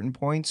well at certain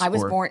points? I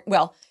was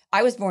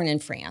born in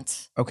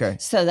France. Okay.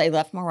 So they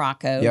left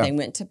Morocco. Yeah. They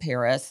went to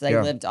Paris. They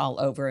lived all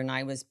over, and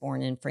I was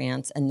born in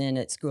France. And then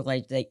at school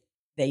age, they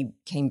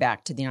came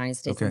back to the United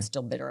States. I'm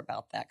still bitter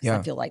about that because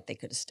I feel like they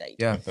could have stayed.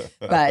 Yeah.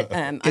 But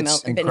I've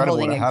been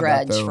holding a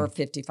grudge for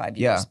 55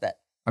 years. But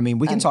I mean,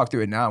 we can talk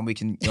through it now, and we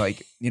can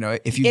if you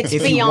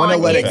want to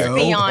let it go,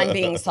 beyond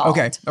being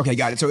solved. Okay,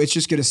 got it. So it's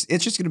just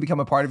gonna become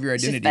a part of your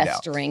identity now.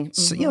 Festering.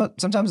 So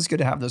sometimes it's good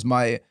to have those.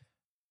 My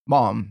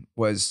mom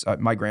was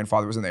my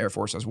grandfather was in the Air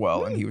Force as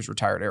well, and he was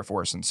retired Air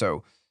Force, and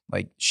so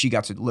she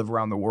got to live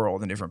around the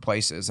world in different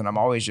places, and I'm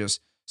always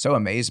just so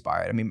amazed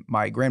by it. I mean,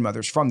 my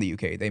grandmother's from the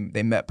UK.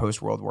 They met post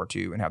World War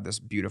II and have this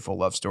beautiful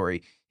love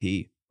story.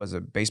 He was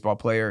a baseball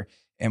player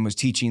and was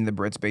teaching the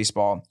Brits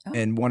baseball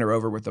and won her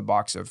over with a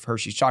box of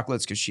Hershey's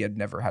chocolates because she had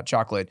never had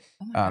chocolate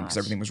because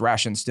everything was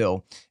rationed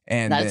still.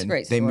 And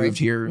then they moved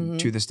here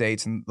to the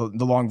States, and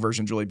the long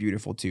version's really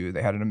beautiful too.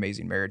 They had an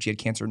amazing marriage. He had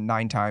cancer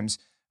 9 times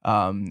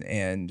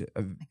and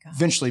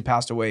eventually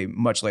passed away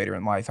much later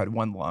in life, had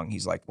 1 lung.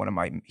 He's like one of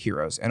my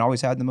heroes and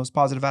always had the most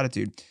positive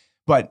attitude.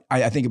 But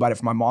I think about it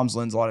from my mom's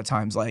lens a lot of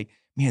times, like,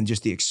 man,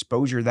 just the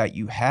exposure that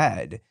you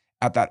had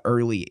at that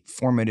early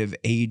formative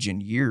age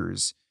and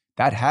years,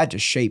 that had to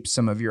shape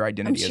some of your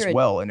identity as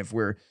well. And if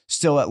we're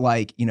still at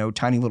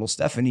tiny little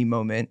Stephanie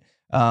moment,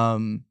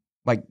 can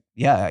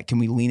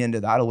we lean into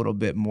that a little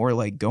bit more?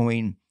 Like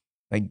going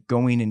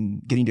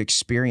and getting to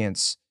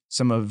experience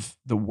some of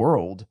the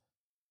world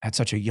at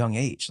such a young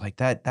age, like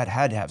that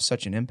had to have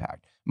such an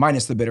impact,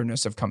 minus the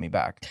bitterness of coming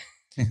back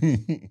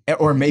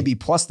or maybe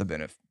plus the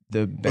benefit.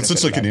 It's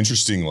such an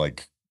interesting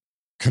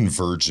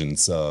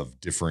convergence of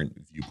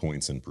different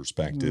viewpoints and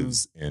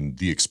perspectives, and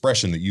the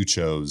expression that you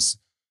chose,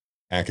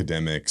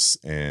 academics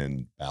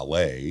and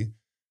ballet.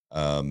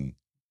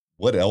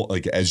 What else,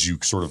 like, as you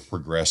sort of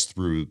progressed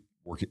through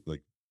working,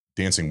 like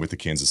dancing with the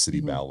Kansas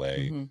City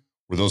Ballet,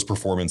 were those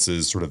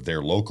performances sort of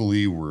there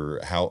locally? Where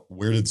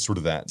did sort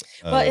of that?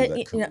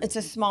 It's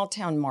a small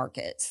town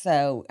market.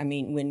 So, I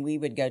mean, when we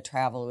would go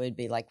travel, it would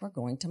be like, we're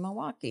going to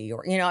Milwaukee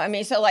or,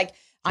 so like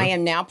I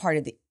am now part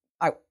of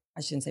I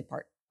shouldn't say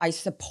part, I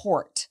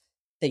support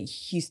the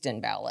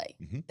Houston Ballet.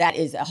 That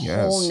is a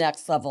whole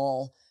next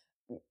level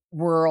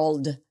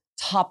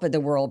top of the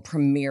world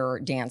premier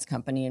dance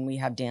company. And we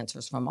have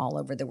dancers from all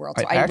over the world.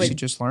 So I actually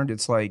just learned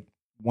it's like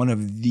one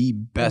of the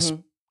best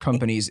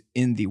companies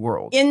in the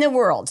world.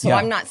 So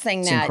I'm not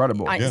saying that.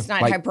 Incredible. It's not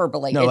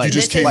hyperbole. No, you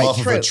just came off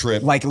of a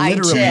trip, like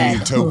literally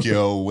to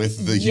Tokyo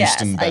with the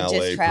Houston Ballet. I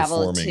just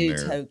traveled to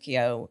there.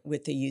 Tokyo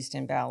with the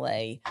Houston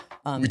Ballet.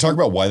 We talk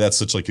about why that's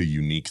such like a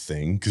unique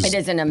thing, because it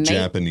is an amazing.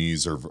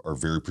 Japanese are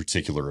very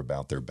particular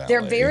about their ballet.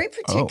 They're very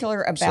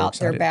particular about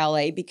their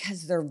ballet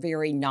because they're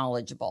very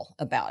knowledgeable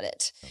about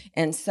it,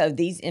 and so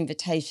these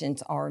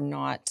invitations are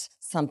not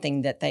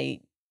something that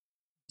they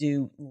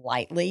do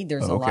lightly.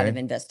 There's a lot of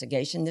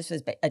investigation. This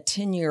was a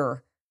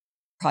 10-year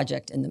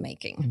project in the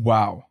making.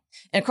 Wow.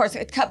 And of course,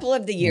 a couple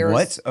of the years.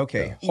 What?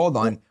 Okay, hold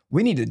on.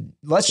 We need to,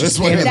 let's just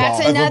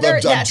That's another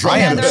I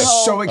am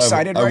so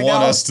excited right now. I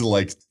want us to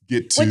like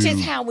get to. Which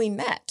is how we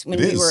met when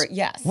we were,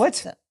 What?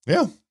 So.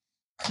 Yeah.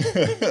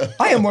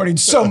 I am learning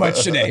so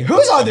much today.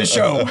 Who's on the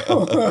show?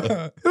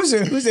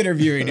 who's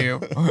interviewing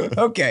you?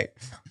 Okay.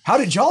 How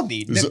did y'all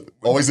meet? There's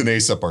always an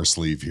ace up our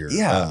sleeve here.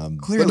 Yeah,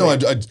 clearly.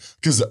 But no,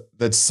 because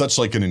that's such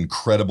like an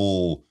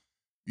incredible,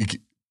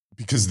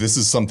 because this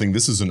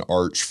is an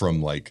arch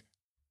from like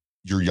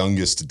your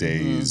youngest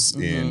days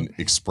in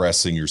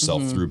expressing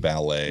yourself through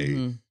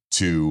ballet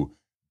to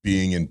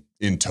being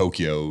in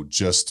Tokyo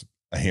just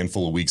a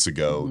handful of weeks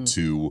ago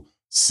to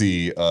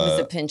see. It was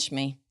a pinch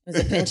me. It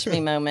was a pinch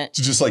me moment.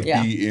 To just like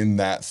be in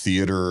that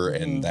theater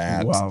and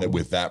that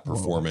with that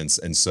performance.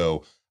 And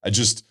so I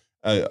just,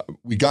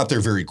 we got there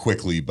very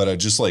quickly, but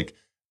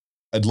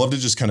I'd love to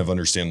just kind of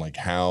understand like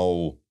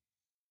how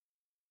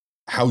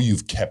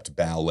you've kept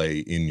ballet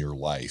in your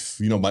life.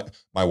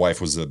 My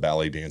wife was a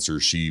ballet dancer.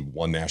 She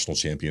won national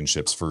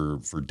championships for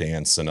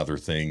dance and other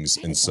things.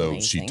 And so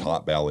amazing. She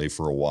taught ballet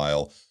for a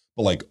while,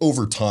 but like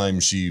over time,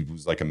 she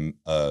was like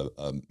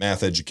a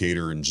math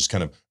educator and just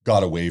kind of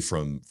got away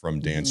from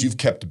dance. You've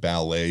kept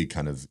ballet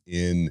kind of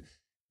in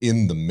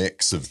the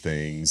mix of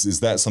things. Is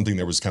that something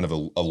that was kind of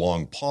a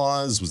long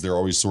pause? Was there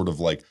always sort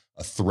of like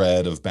a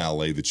thread of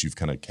ballet that you've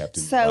kind of kept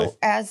in your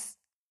life?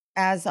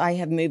 As I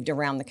have moved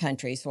around the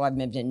country, so I've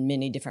moved in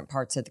many different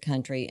parts of the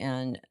country,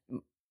 and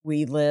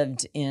we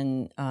lived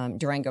in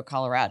Durango,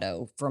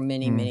 Colorado for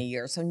many, many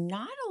years. So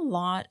not a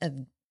lot of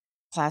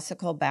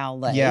classical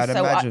ballet. Yeah, I'd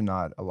imagine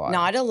not a lot.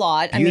 Not a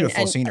lot.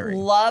 Beautiful scenery.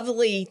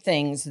 Lovely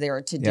things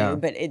there to do,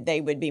 but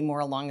they would be more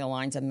along the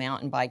lines of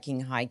mountain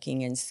biking,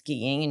 hiking, and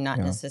skiing, and not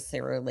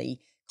necessarily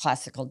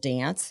classical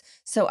dance.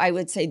 So I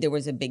would say there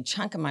was a big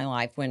chunk of my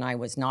life when I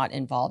was not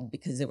involved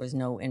because there was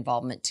no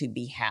involvement to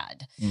be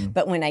had.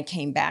 But when I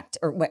came back,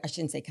 I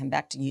shouldn't say come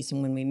back to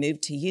Houston, when we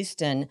moved to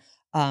Houston,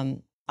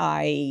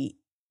 I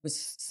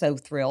was so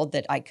thrilled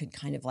that I could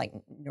kind of like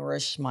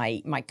nourish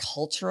my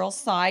cultural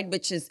side,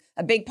 which is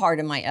a big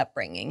part of my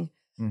upbringing.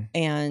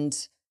 And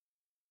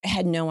I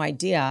had no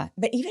idea.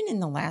 But even in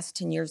the last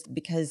 10 years,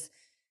 because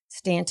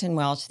Stanton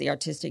Welch, the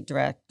artistic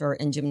director,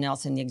 and Jim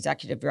Nelson, the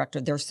executive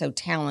director, they're so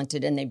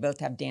talented and they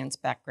both have dance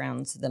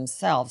backgrounds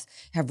themselves,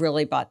 have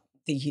really brought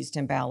the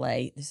Houston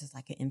Ballet, this is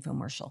like an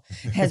infomercial,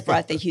 has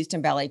brought the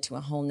Houston Ballet to a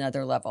whole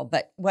nother level.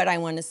 But what I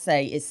want to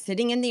say is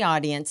sitting in the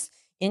audience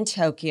in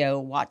Tokyo,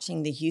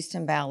 watching the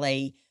Houston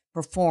Ballet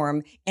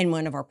perform, and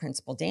one of our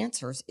principal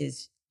dancers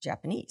is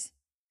Japanese.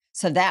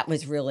 So that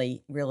was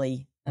really,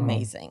 really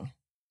amazing.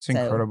 It's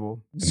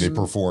incredible. And they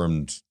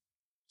performed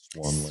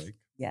Swan Lake.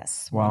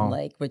 Yes, Swan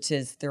Lake, which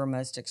is their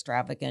most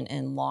extravagant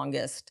and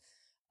longest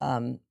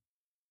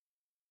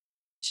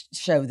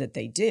show that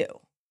they do.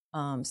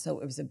 So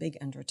it was a big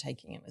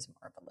undertaking. It was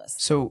marvelous.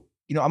 So,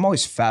 I'm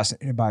always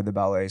fascinated by the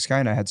ballet. Sky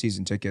and I had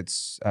season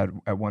tickets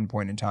at one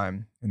point in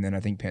time. And then I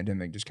think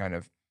pandemic just kind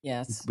of,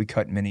 we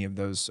cut many of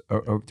those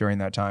during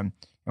that time.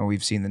 And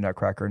we've seen the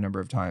Nutcracker a number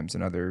of times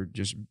and other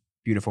just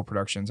beautiful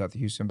productions at the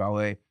Houston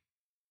Ballet.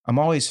 I'm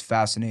always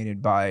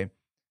fascinated by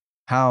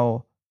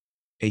how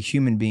a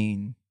human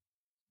being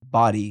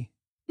body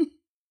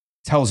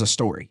tells a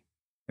story.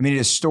 I mean, it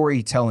is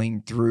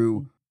storytelling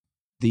through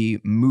the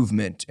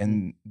movement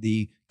and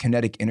the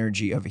kinetic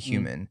energy of a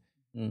human.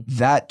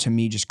 That to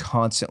me just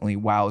constantly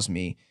wows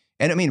me.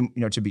 And I mean,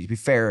 to be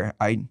fair,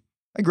 I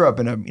grew up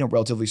in a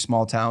relatively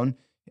small town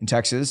in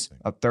Texas,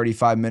 about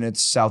 35 minutes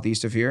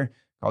southeast of here,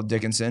 called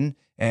Dickinson,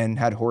 and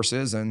had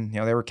horses, and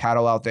they were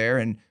cattle out there.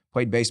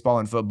 played baseball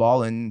and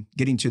football, and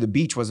getting to the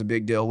beach was a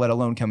big deal, let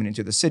alone coming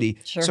into the city.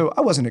 Sure. So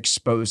I wasn't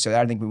exposed to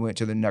that. I think we went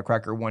to the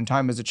Nutcracker one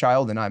time as a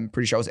child, and I'm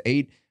pretty sure I was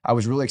 8. I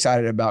was really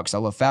excited about, because I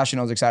love fashion,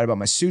 I was excited about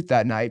my suit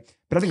that night,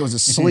 but I think I was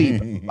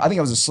asleep. I think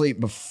I was asleep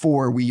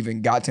before we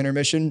even got to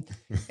intermission.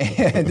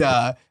 And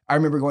I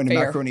remember going to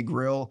Macaroni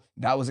Grill.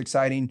 That was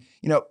exciting.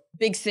 You know,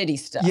 big city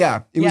stuff.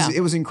 Yeah,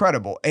 it was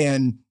incredible.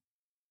 And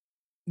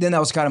then that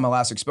was kind of my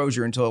last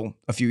exposure until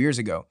a few years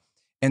ago.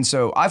 And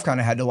so I've kind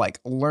of had to like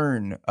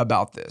learn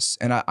about this,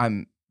 and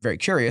I'm very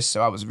curious.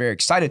 So I was very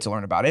excited to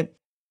learn about it.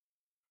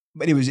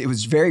 But it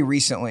was very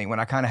recently when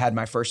I kind of had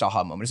my first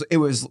aha moment. It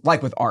was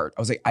like with art.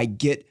 I was like, I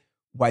get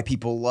why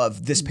people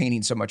love this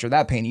painting so much or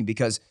that painting,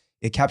 because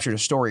it captured a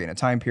story in a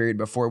time period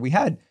before we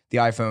had the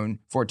iPhone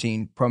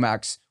 14 Pro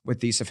Max with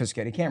the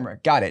sophisticated camera.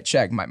 Got it.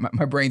 Check. My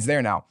brain's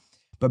there now.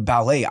 But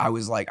ballet, I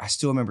was like, I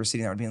still remember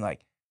sitting there and being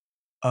like,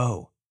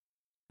 oh,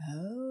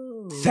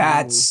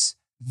 that's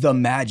the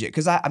magic.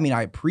 Because I mean,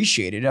 I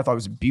appreciated it. I thought it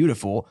was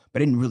beautiful,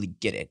 but I didn't really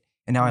get it.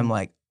 And now I'm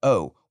like,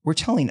 oh, we're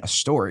telling a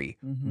story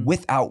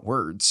without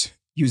words,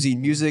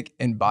 using music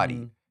and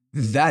body.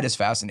 That is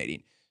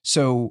fascinating.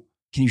 So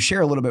can you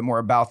share a little bit more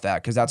about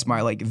that? Because that's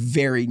my like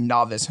very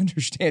novice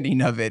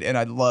understanding of it. And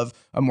I'd love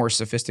a more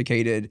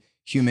sophisticated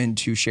human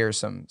to share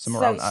some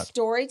around that.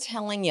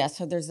 Storytelling, yes.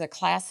 So there's the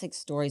classic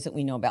stories that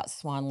we know about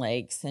Swan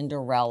Lake,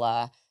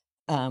 Cinderella.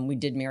 We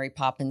did Mary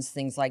Poppins,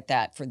 things like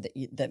that for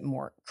the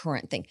more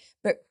current thing.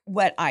 But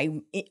what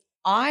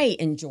I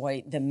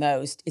enjoy the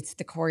most, it's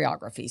the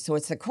choreography. So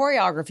it's the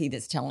choreography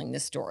that's telling the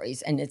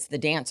stories, and it's the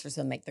dancers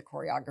that make the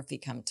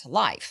choreography come to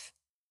life.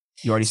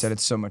 You already said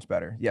it's so much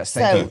better. Yes,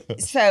 thank you.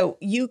 So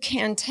you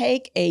can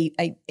take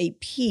a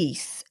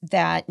piece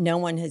that no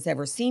one has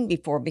ever seen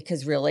before,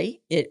 because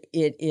really it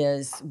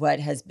is what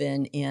has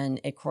been in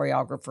a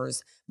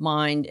choreographer's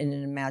mind and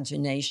an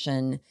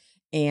imagination,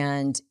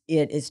 and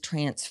it is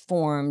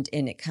transformed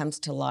and it comes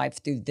to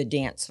life through the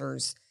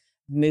dancers'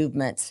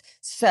 movements.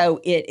 So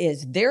it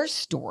is their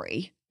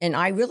story, and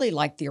I really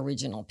like the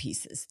original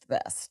pieces the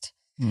best.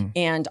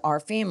 And our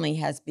family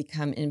has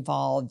become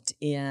involved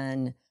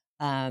in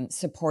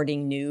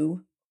supporting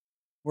new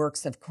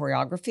works of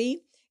choreography.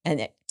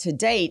 And to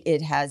date,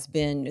 it has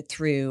been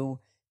through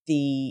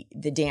the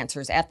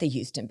dancers at the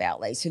Houston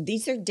Ballet. So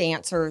these are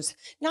dancers,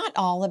 not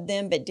all of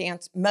them, but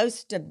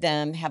most of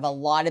them have a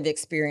lot of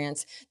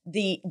experience.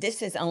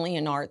 This is only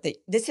an art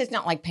this is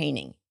not like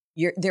painting.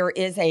 There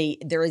is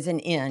an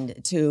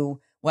end to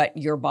what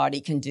your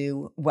body can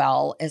do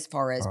well as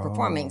far as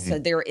performing. So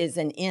there is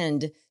an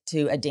end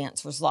to a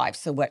dancer's life.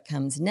 So what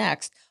comes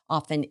next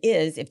often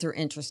is, if they're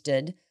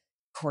interested,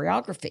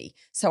 choreography.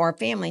 So our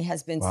family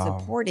has been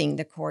supporting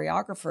the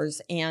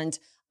choreographers, and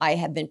I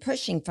have been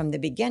pushing from the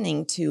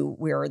beginning to,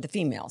 where are the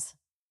females?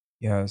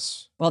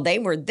 Yes. Well, they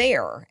were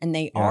there, and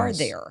they are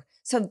there.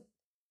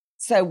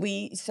 So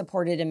we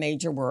supported a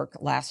major work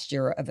last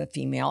year of a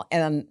female.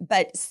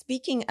 But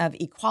speaking of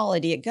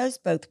equality, it goes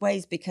both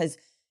ways, because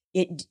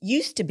it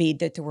used to be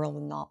that there were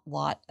a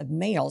lot of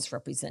males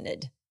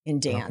represented in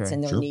dance,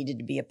 and there needed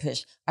to be a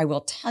push. I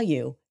will tell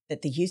you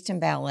that the Houston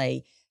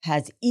Ballet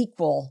has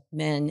equal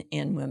men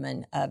and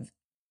women of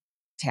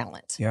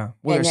talent. Yeah.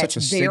 Well, there's such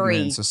a stigma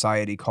in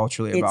society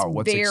culturally about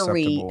what's acceptable.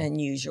 It's very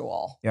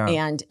unusual. Yeah.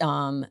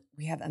 And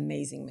we have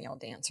amazing male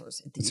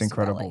dancers at the Houston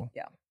incredible. Ballet.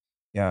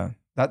 Yeah.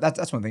 Yeah.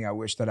 That's one thing I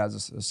wish that as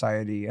a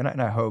society, and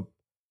I hope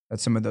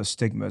that some of those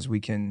stigmas we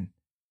can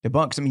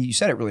debunk. 'Cause I mean, you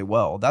said it really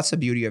well. That's the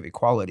beauty of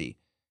equality.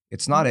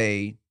 It's not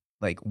a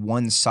like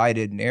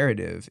one-sided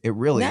narrative. It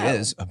really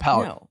is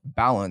about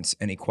balance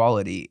and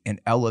equality and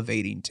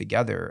elevating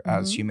together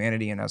as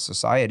humanity and as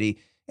society.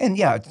 And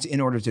yeah, in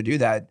order to do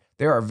that,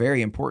 there are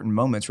very important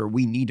moments where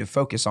we need to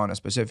focus on a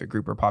specific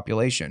group or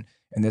population.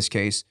 In this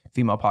case,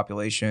 female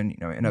population,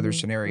 in other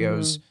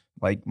scenarios,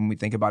 like when we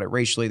think about it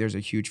racially, there's a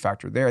huge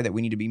factor there that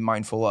we need to be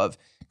mindful of,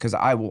 because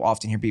I will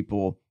often hear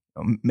people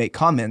make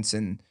comments,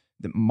 and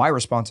my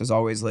response is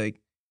always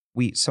like,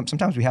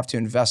 sometimes we have to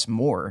invest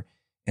more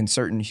in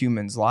certain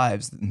humans'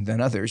 lives than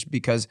others,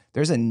 because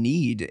there's a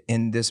need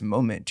in this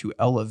moment to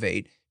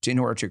elevate in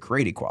order to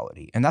create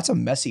equality. And that's a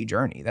messy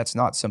journey. That's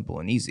not simple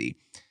and easy.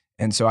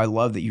 And so I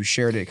love that you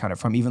shared it kind of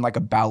from even like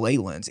a ballet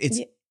lens.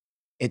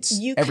 It's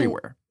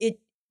everywhere.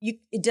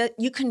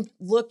 You can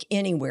look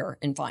anywhere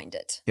and find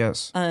it.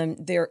 Yes.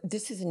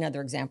 This is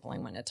another example I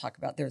want to talk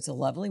about. There's a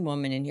lovely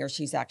woman in here.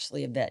 She's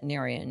actually a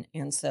veterinarian.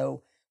 And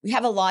so we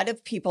have a lot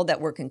of people that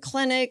work in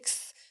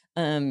clinics,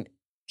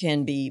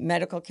 can be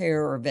medical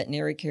care or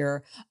veterinary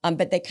care,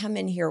 but they come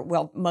in here,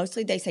 well,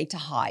 mostly they say to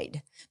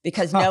hide,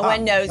 because no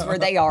one knows where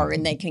they are,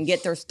 and they can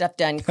get their stuff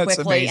done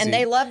quickly. And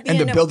they love being—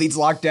 And the building's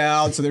locked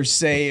down, so they're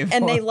safe.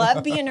 And they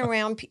love being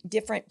around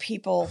different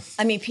people.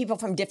 I mean, people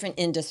from different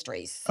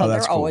industries. So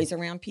they're always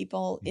around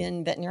people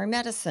in veterinary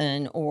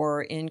medicine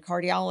or in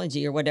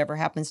cardiology or whatever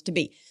happens to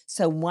be.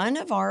 So one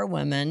of our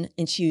women,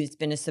 and she's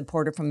been a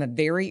supporter from a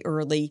very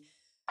early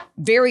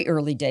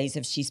days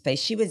of She Space.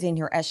 She was in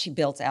here as she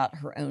built out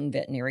her own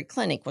veterinary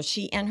clinic. Well,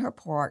 she and her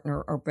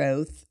partner are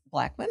both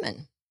Black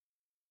women,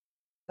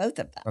 both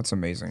of them. That's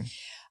amazing.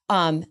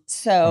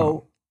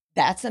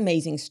 That's an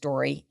amazing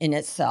story in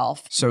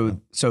itself. So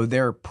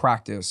their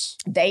practice.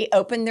 They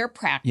opened their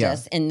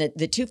practice, and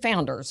the two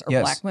founders are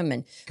Black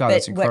women. God, but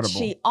that's incredible. what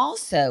she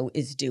also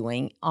is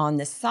doing on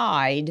the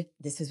side,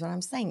 this is what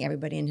I'm saying.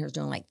 Everybody in here is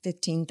doing like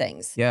 15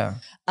 things. Yeah.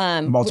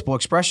 Multiple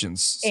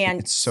expressions. And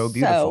it's so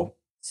beautiful.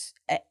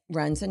 So,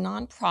 runs a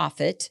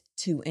nonprofit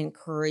to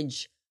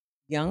encourage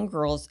young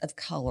girls of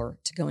color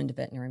to go into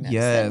veterinary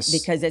medicine. Yes.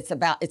 Because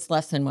it's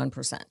less than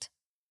 1%.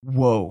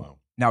 Whoa. Wow.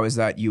 Now, is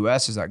that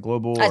U.S.? Is that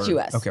global? That's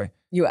U.S. Okay.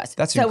 U.S.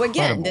 That's so incredible.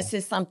 again, this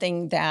is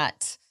something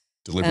that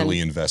Deliberately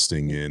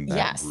investing in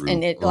that group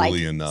and it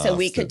early enough. so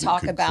we could that it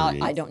talk could about.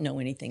 create- I don't know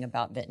anything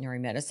about veterinary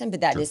medicine, but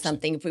that is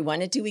something. If we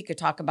wanted to, we could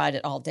talk about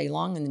it all day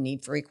long and the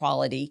need for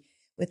equality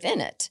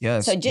within it.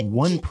 Yes. So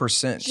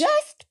 1%.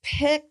 Just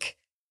pick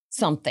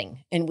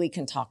something, and we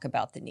can talk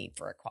about the need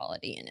for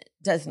equality in it.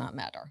 Does not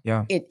matter.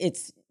 Yeah.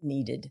 It's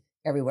needed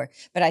everywhere.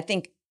 But I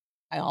think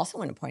I also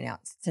want to point out,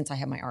 since I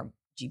have my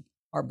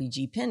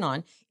RBG pin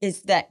on,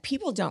 is that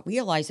people don't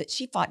realize that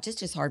she fought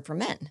just as hard for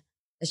men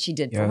as she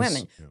did for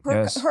women.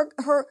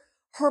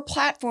 Her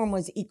platform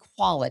was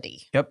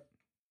equality. Yep.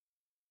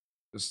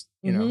 Just,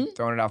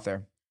 throwing it out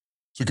there.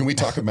 So can we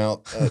talk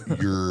about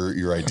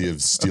your idea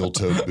of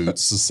steel-toed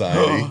boots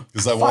society?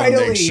 Because I want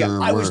to make sure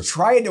I was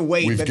trying to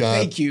wait, but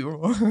thank you.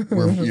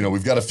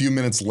 we've got a few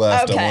minutes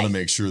left. Okay. I want to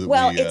make sure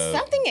that it's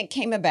something that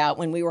came about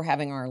when we were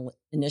having our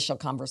initial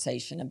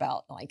conversation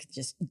about like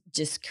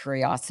just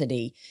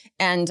curiosity.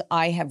 And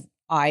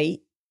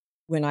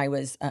when I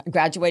was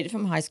graduated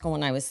from high school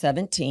when I was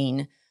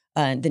 17,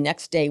 the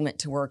next day went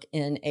to work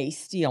in a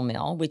steel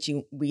mill, which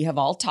we have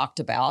all talked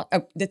about.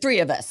 The three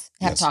of us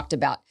have talked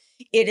about.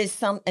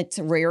 It's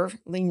a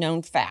rarely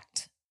known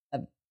fact.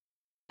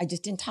 I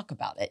just didn't talk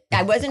about it.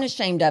 I wasn't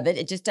ashamed of it.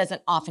 It just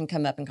doesn't often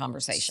come up in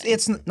conversation.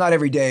 It's not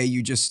every day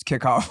you just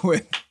kick off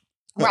with.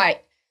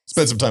 Right.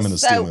 Spend some time in the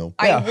steel mill.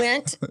 I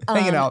went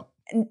hanging out.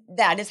 And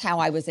that is how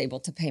I was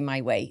able to pay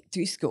my way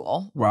through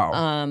school.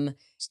 Wow.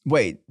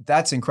 Wait,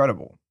 that's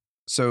incredible.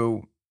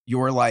 So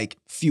your like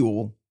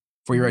fuel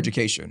for your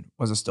education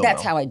was a steel mill.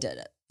 That's how I did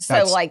it. So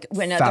That's like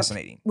when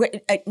fascinating.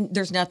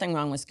 There's nothing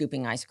wrong with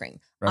scooping ice cream.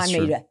 That's I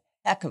made true. a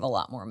heck of a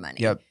lot more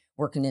money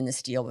working in the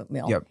steel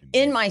mill,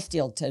 in my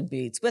steel-toed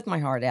boots, with my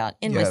heart out,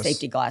 in my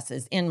safety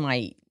glasses, in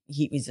my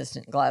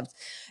heat-resistant gloves.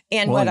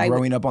 And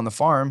growing up on the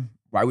farm,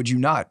 why would you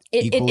not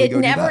equally it go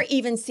never do that?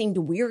 even seemed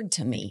weird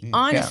to me.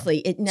 Honestly,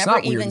 it never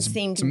not weird. even It's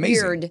seemed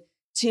amazing. weird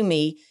to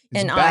me.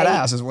 It's and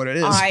badass is what it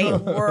is. I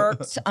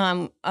worked.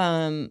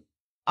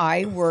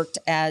 I worked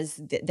as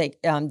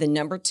the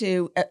number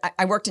two.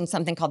 I worked in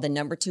something called the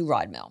number two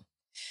rod mill.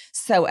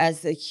 So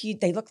as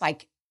they look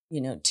like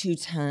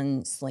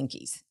 2-ton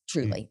slinkies.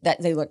 Truly, that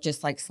they look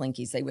just like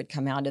slinkies. They would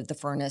come out of the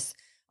furnace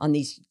on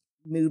these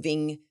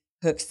moving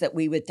hooks that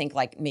we would think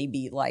like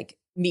maybe like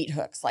meat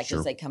hooks, like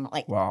as they come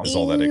like As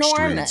all that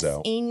extrudes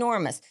out.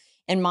 Enormous.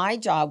 And my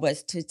job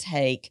was to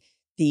take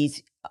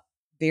these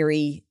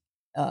very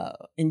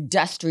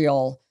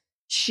industrial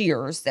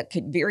shears that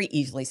could very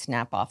easily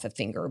snap off a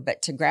finger,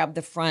 but to grab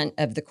the front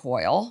of the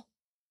coil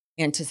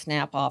and to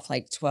snap off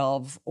like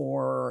 12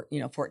 or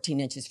 14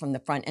 inches from the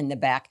front and the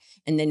back,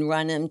 and then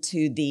run them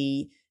to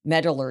the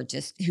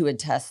metallurgist who would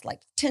test like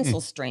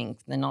tensile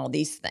strength and all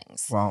these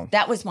things. Wow.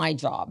 That was my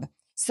job.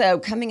 So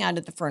coming out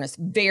of the furnace,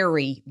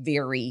 very,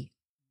 very,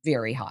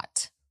 very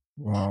hot.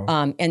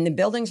 Wow. And the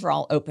buildings were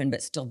all open,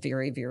 but still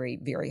very, very,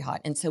 very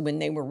hot. And so when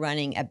they were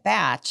running a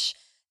batch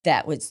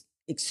that was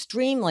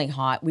extremely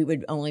hot, we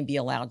would only be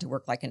allowed to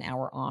work like an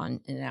hour on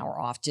and an hour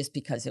off just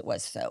because it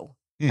was so.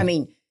 I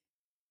mean,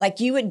 like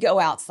you would go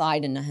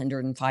outside in a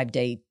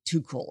 105-day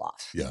to cool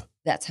off. Yeah.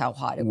 That's how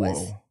hot it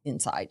was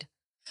inside.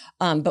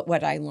 But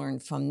what I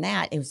learned from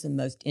that, it was the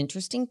most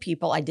interesting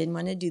people. I didn't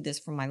want to do this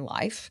for my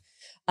life.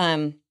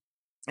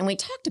 And we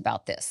talked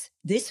about this.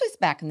 This was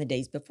back in the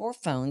days before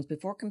phones,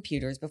 before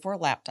computers, before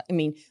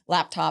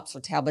laptops or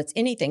tablets,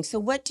 anything. So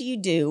what do you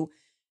do?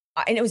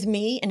 And it was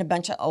me and a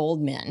bunch of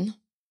old men.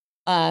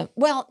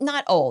 Well,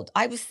 not old.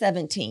 I was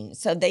 17,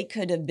 so they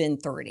could have been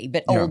 30,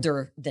 but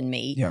older than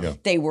me. Yeah.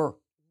 They were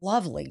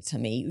lovely to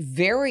me,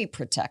 very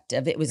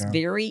protective. It was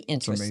very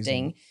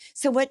interesting.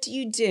 So what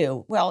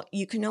do? Well,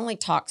 you can only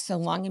talk so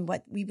long in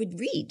what we would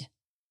read,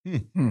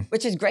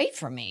 which is great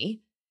for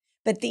me.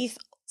 But these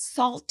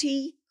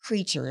salty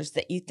creatures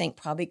that you think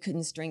probably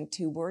couldn't string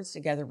two words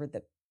together were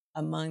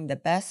among the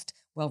best,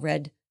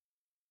 well-read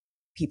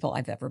people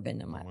I've ever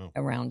been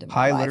around in my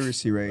High life.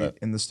 literacy rate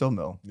in the steel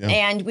mill. Yeah.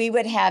 And we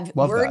would have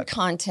Love word that.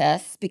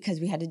 contests because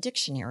we had a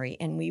dictionary,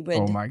 and we would.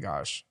 Oh my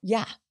gosh.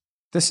 Yeah.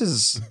 This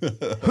is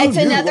It's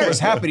another. what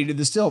was happening to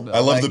the steel mill. I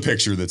love the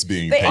picture that's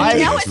being But painted.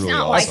 now It's it's really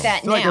not awesome. like that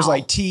I feel like there's now.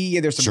 like tea,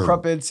 there's some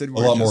crumpets, and A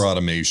we're lot just, more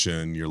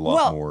automation. You're a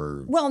lot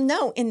more. Well,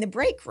 no, in the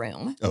break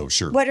room. Oh,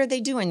 sure. What are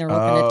they doing? They're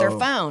looking at their Oh.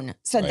 phone.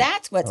 So Right.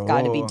 that's what's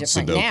got to be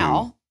different Sudoku.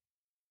 now.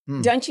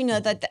 Hmm. Don't you know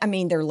that? I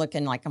mean, they're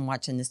looking like I'm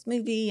watching this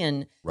movie,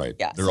 and Right.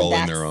 yeah, They're so all in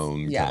that's- their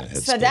own kind of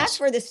headspace. So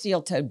that's where the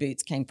steel-toed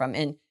boots came from.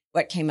 And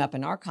what came up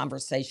in our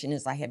conversation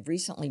is I have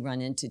recently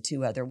run into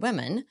two other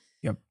women.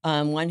 Yep.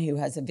 One who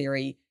has a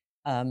very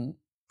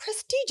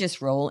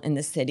prestigious role in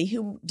the city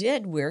who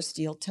did wear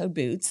steel-toed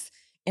boots.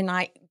 And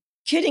I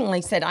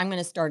kiddingly said, I'm going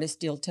to start a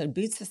steel-toed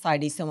boot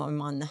society, so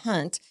I'm on the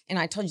hunt. And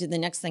I told you the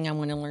next thing I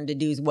want to learn to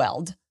do is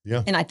weld.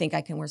 Yeah. And I think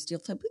I can wear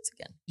steel-toed boots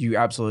again. You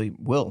absolutely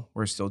will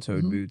wear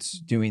steel-toed boots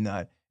doing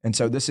that. And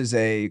so this is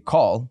a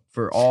call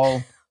for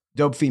all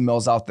dope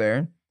females out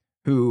there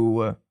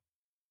who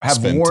have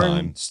Spend worn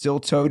time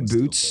steel-toed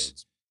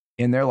boots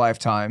in their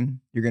lifetime.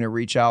 You're going to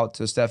reach out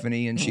to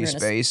Stephanie and She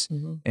Space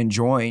and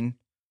join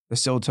the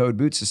Steel-Toed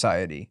Boot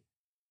Society.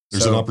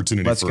 There's an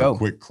opportunity for go. a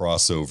quick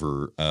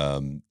crossover.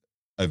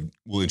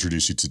 We'll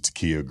introduce you to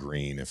Takia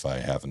Green if I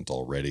haven't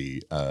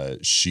already.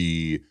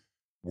 She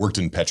worked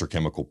in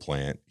petrochemical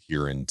plant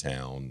here in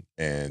town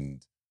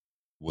and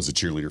was a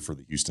cheerleader for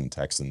the Houston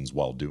Texans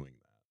while doing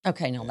that.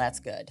 Okay, no, that's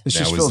good. This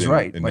just feels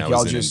right. And like now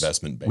y'all is in just,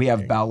 investment banking. we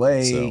have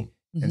ballet So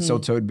and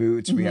steel-toed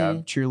boots. We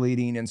have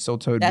cheerleading and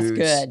steel-toed That's boots.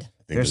 good.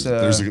 I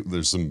think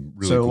there's some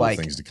really cool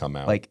things to come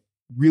out. Like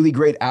really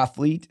great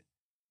athlete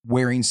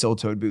wearing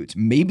steel-toed boots,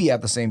 maybe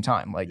at the same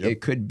time. Like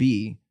it could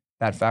be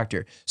that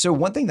factor. So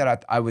one thing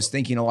that I was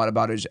thinking a lot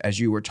about is, as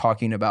you were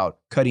talking about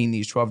cutting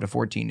these 12 to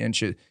 14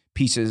 inch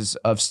pieces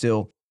of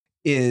steel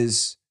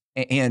is,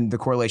 and the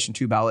correlation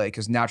to ballet,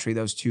 because naturally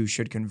those two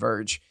should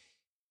converge,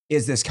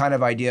 is this kind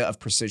of idea of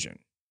precision.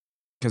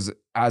 Because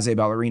as a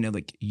ballerina,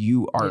 like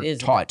you are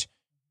taught,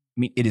 I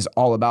mean, it is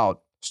all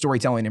about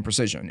storytelling and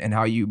precision and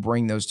how you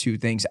bring those two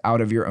things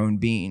out of your own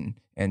being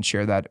and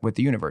share that with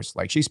the universe,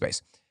 like She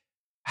Space.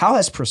 How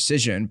has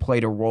precision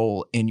played a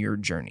role in your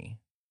journey?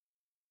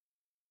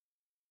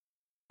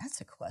 That's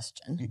a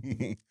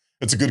question.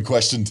 It's a good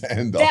question to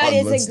end on. That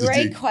is a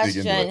great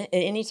question at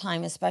any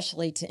time,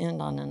 especially to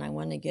end on, and I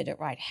want to get it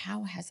right.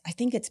 I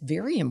think it's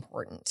very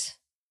important.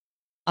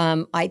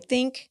 I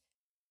think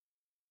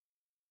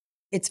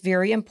it's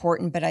very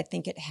important, but I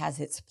think it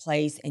has its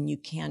place, and you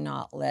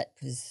cannot let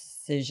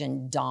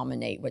precision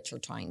dominate what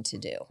you're trying to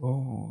do.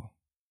 Oh,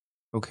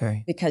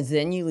 okay. Because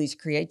then you lose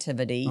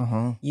creativity,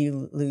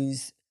 you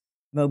lose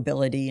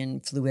mobility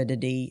and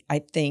fluidity. I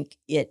think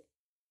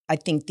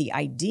the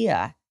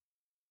idea,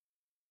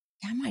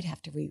 I might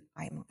have to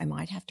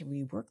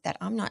rework that.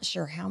 I'm not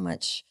sure how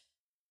much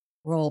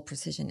role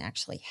precision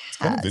actually has. It's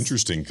kind of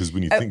interesting because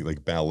when you think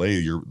like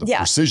ballet, the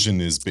precision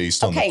is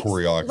based on the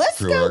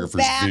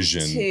choreographer's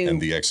vision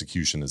and the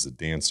execution as a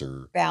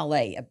dancer.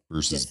 Ballet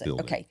versus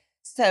building. Okay,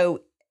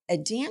 so a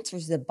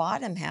dancer's the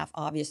bottom half,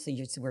 obviously,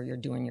 is where you're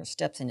doing your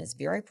steps and it's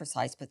very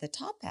precise, but the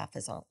top half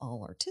is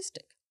all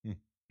artistic.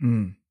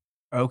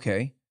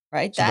 Okay.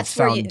 Right? So that's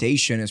the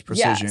foundation is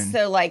precision.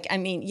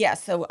 Yeah.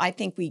 So I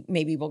think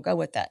we'll go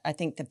with that. I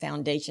think the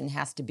foundation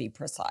has to be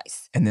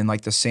precise. And then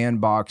like the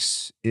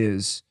sandbox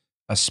is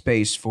a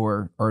space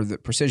for, or the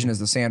precision is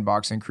the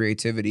sandbox and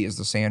creativity is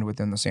the sand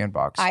within the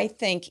sandbox. I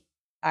think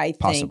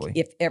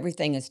if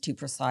everything is too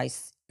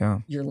precise,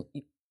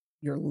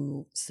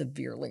 you're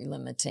severely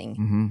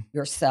limiting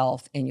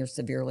yourself and you're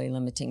severely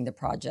limiting the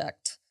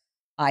project.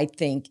 I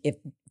think if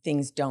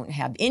things don't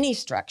have any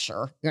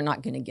structure, you're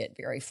not going to get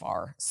very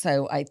far.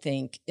 So I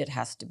think it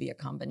has to be a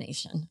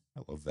combination.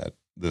 I love that.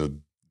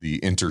 The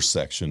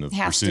intersection of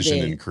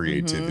precision and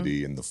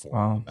creativity in the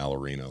form of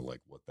ballerina, like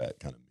what that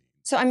kind of means.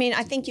 So, I mean,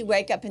 I think you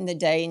wake up in the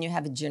day and you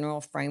have a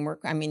general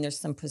framework. I mean, there's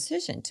some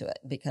precision to it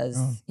because,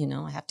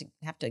 I have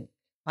to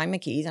find my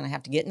keys and I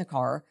have to get in the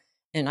car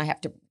and I have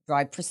to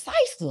drive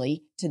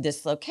precisely to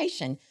this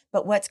location.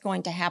 But what's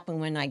going to happen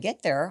when I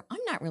get there,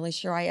 I'm not really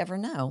sure I ever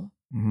know.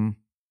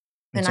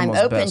 And I'm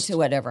open to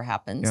whatever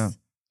happens. Yeah.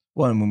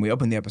 Well, and when we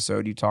opened the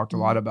episode, you talked a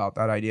lot about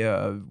that idea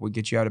of what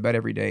gets you out of bed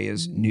every day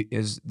is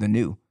the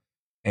new,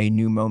 a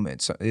new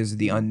moment, is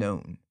the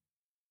unknown.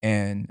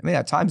 And I mean,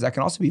 at times that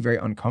can also be very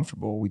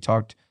uncomfortable. We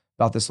talked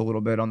about this a little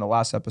bit on the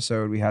last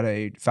episode. We had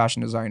a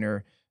fashion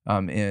designer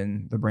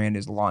in the brand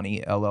is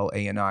Lani,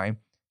 Llani.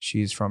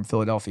 She's from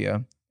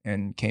Philadelphia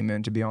and came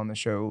in to be on the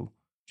show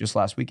just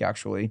last week,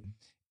 actually,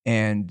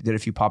 and did a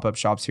few pop-up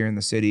shops here in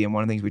the city. And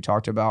one of the things we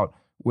talked about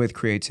with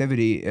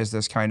creativity is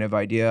this kind of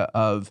idea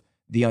of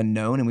the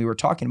unknown. And we were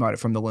talking about it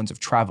from the lens of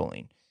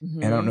traveling.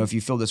 And I don't know if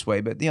you feel this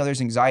way, but there's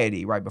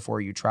anxiety right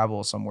before you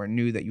travel somewhere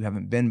new that you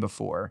haven't been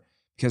before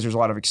because there's a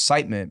lot of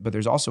excitement, but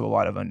there's also a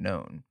lot of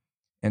unknown.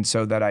 And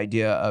so that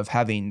idea of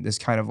having this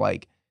kind of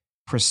like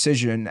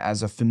precision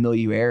as a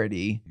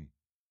familiarity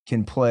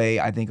can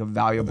play, I think, a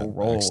valuable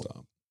role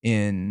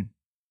in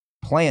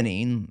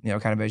planning,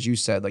 kind of as you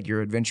said, like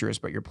you're adventurous,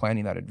 but you're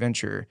planning that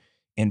adventure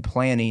and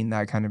planning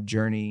that kind of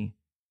journey,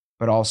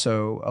 but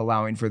also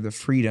allowing for the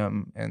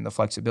freedom and the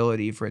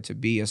flexibility for it to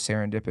be a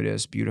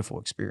serendipitous, beautiful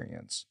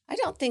experience. I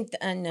don't think the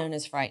unknown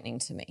is frightening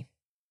to me.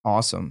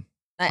 Awesome.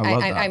 I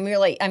love that. I'm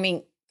really,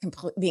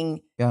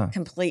 being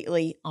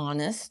completely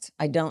honest,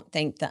 I don't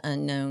think the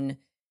unknown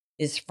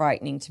is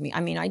frightening to me. I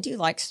mean, I do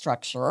like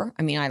structure.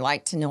 I mean, I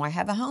like to know I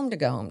have a home to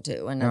go home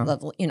to and a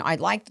level, I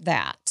like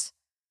that.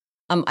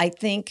 I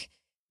think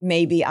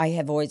maybe I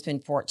have always been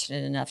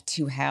fortunate enough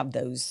to have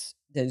those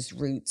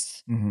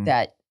roots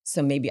that,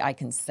 so maybe I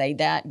can say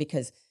that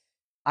because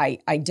I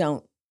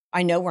know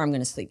where I'm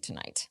going to sleep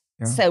tonight.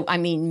 Yeah. So, I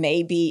mean,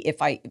 maybe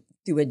if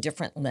through a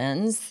different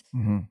lens,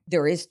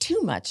 there is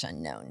too much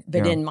unknown.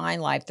 But in my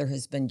life, there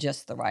has been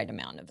just the right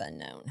amount of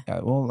unknown. Yeah,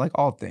 well, like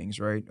all things,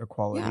 right?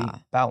 Equality,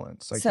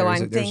 balance. Like so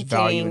there's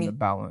value in the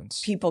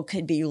balance. People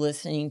could be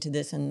listening to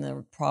this and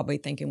they're probably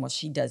thinking, well,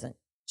 she's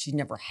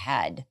never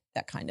had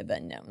that kind of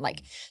unknown.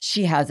 Like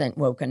she hasn't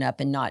woken up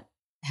and not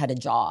had a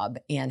job,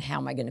 and how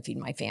am I going to feed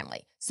my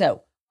family?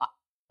 So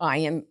I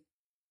am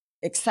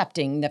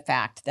accepting the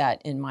fact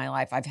that in my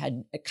life I've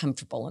had a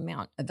comfortable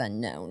amount of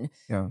unknown,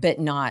 but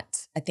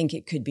not, I think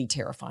it could be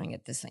terrifying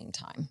at the same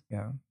time.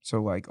 Yeah.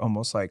 So like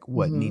almost like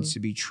what needs to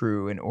be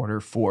true in order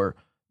for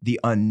the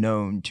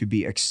unknown to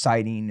be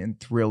exciting and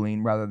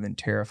thrilling rather than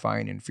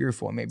terrifying and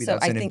fearful. And maybe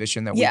that's an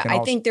ambition that we can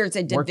all I think there's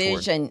a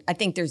division. I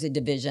think there's a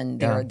division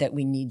there that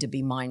we need to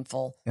be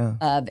mindful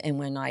of.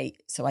 And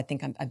so I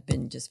think I've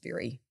been just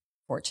very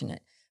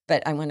fortunate,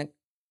 but I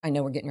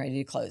know we're getting ready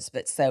to close,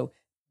 but so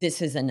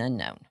this is an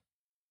unknown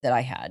that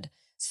I had.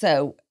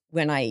 So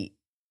when I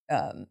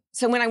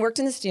worked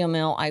in the steel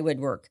mill, I would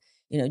work,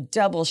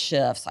 double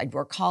shifts. I'd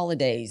work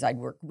holidays. I'd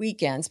work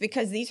weekends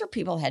because these are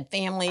people who had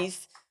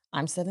families.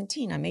 I'm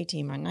 17, I'm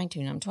 18, I'm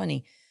 19, I'm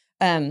 20.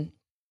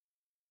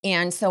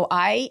 And so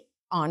I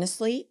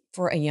honestly,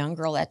 for a young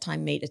girl at that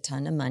time, made a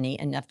ton of money,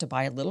 enough to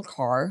buy a little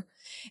car.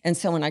 And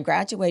so when I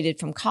graduated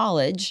from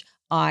college,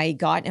 I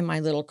got in my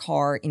little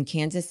car in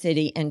Kansas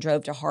City and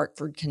drove to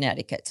Hartford,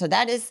 Connecticut. So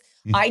that is,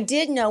 I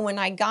did know when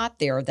I got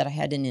there that I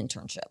had an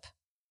internship,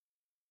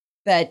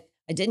 but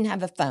I didn't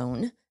have a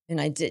phone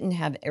and I didn't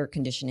have air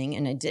conditioning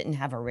and I didn't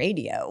have a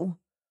radio.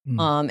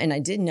 And I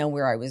didn't know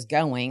where I was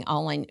going.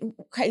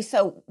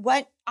 So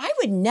I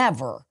would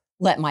never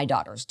let my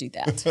daughters do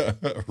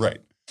that. Right.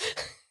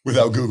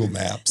 Without Google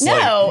Maps.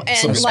 No,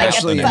 and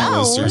especially, like a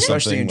phone.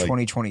 Especially in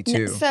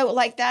 2022. So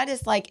like that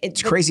is like.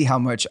 It's crazy how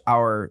much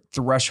our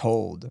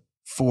threshold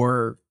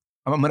for,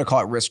 I'm going to call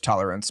it risk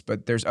tolerance,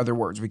 but there's other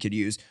words we could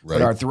use. Right.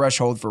 But our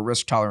threshold for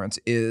risk tolerance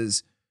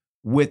is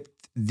with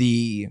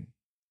I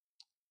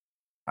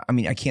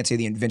can't say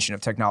the invention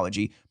of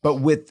technology, but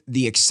with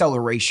the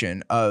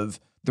acceleration of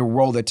the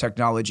role that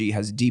technology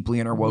has deeply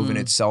interwoven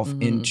itself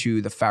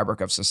into the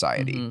fabric of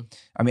society.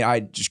 I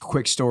mean, just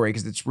quick story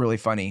because it's really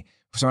funny.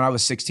 So when I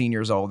was 16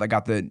 years old, I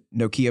got the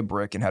Nokia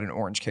brick and had an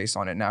orange case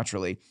on it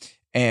naturally.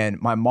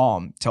 And my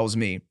mom tells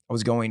me I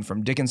was going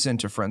from Dickinson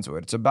to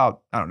Friendswood. It's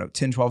about,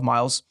 10, 12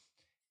 miles.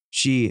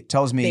 She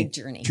tells me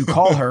to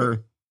call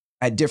her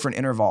at different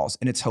intervals.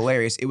 And it's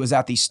hilarious. It was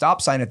at the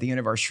stop sign at the end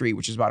of our street,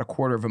 which is about a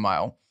quarter of a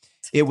mile.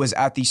 It was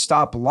at the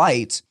stop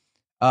light,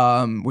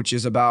 which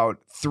is about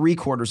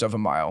 3/4 of a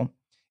mile.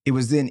 It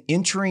was then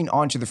entering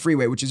onto the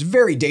freeway, which is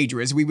very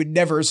dangerous. We would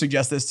never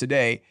suggest this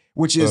today,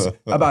 which is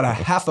about a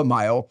half a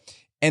mile.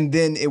 And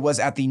then it was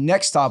at the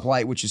next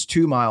stoplight, which is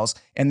 2 miles.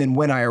 And then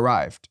when I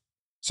arrived.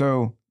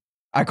 So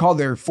I called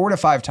there 4 to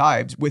 5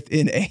 times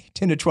within a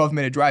 10 to 12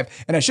 minute drive.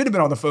 And I should have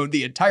been on the phone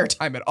the entire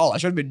time at all. I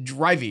should have been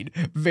driving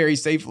very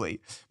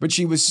safely. But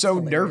she was so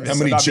nervous. How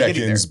many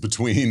check-ins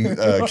between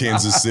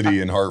Kansas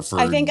City and Hartford?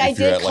 I think I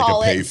did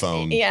call like a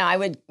payphone. Yeah, I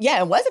would.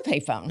 Yeah, it was a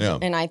payphone. Yeah.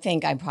 And I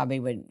think I probably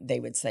would,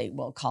 they would say,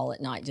 well, call at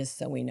night just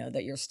so we know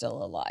that you're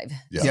still alive.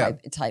 Yeah.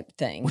 Type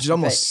thing. Which is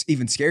almost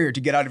even scarier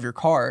to get out of your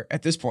car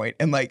at this point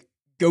and like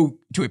go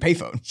to a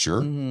payphone.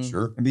 Sure,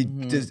 sure. I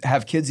mean,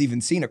 have kids even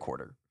seen a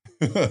quarter?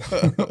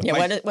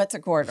 Yeah, what's a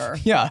quarter?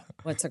 Yeah.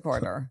 What's a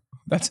quarter?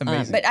 That's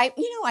amazing. But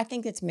I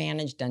think it's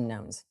managed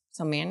unknowns.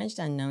 So managed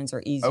unknowns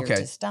are easier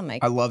to stomach.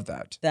 I love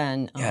that.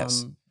 Than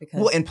yes.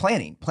 Because and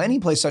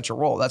planning plays such a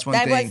role. That's one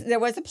thing. There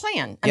was a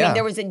plan. I mean,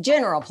 there was a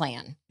general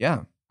plan.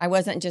 Yeah. I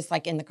wasn't just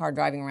like in the car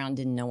driving around,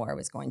 didn't know where I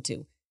was going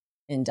to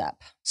end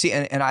up. See,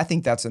 and I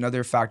think that's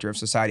another factor of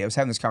society. I was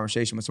having this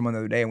conversation with someone the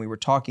other day, and we were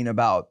talking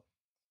about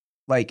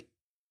like,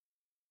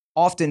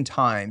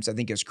 oftentimes I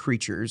think as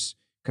creatures,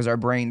 because our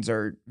brains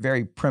are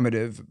very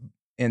primitive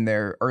in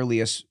their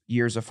earliest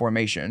years of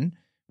formation,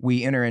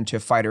 we enter into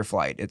fight or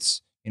flight.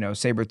 It's,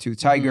 saber-toothed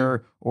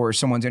tiger, or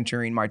someone's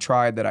entering my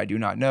tribe that I do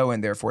not know,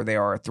 and therefore they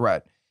are a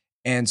threat.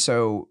 And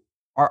so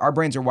our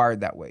brains are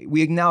wired that way.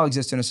 We now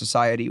exist in a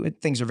society where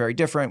things are very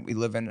different. We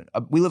live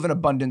in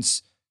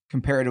abundance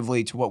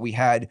comparatively to what we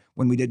had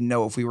when we didn't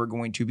know if we were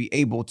going to be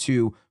able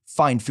to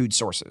find food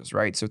sources,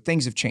 right? So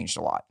things have changed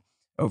a lot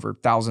over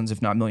thousands,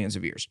 if not millions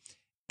of years.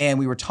 And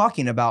we were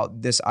talking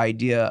about this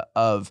idea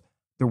of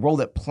the role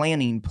that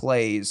planning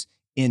plays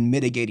in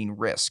mitigating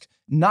risk,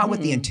 not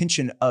with the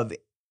intention of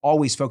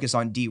always focus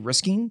on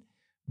de-risking,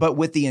 but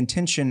with the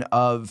intention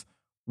of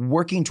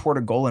working toward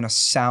a goal in a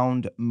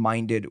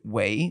sound-minded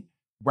way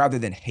rather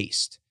than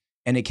haste.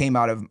 And it came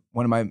out of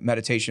one of my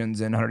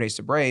meditations in 100 Days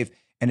to Brave.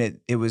 And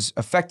it was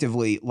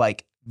effectively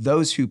like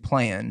those who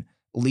plan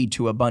lead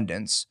to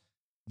abundance.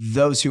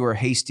 Those who are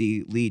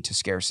hasty lead to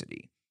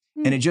scarcity.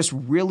 And it just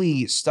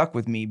really stuck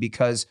with me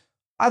because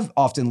I've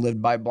often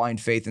lived by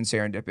blind faith and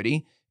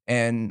serendipity,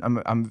 and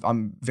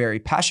I'm very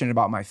passionate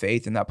about my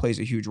faith, and that plays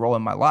a huge role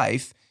in my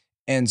life.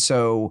 And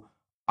so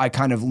I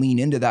kind of lean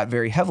into that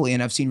very heavily,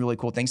 and I've seen really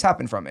cool things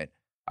happen from it.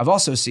 I've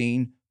also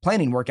seen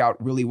planning work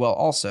out really well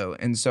also.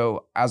 And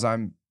so as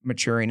I'm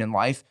maturing in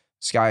life,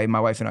 Sky, my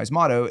wife and I's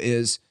motto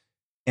is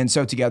And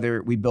so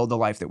together we build the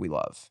life that we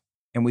love.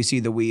 And we see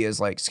the we as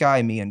like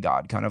Sky, me, and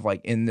God, kind of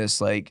like in this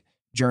like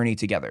journey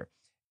together.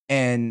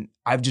 And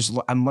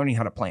I'm learning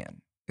how to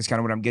plan. Is kind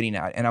of what I'm getting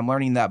at. And I'm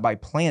learning that by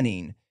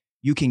planning,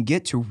 you can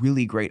get to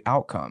really great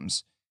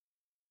outcomes.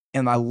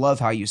 And I love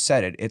how you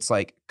said it. It's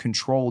like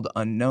controlled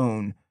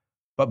unknown,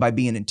 but by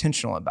being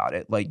intentional about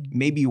it. Like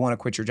maybe you want to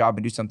quit your job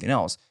and do something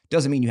else.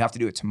 Doesn't mean you have to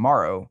do it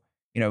tomorrow.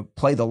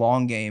 Play the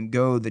long game,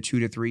 go the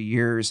 2 to 3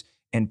 years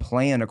and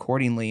plan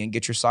accordingly and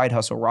get your side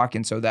hustle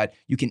rocking so that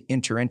you can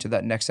enter into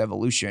that next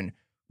evolution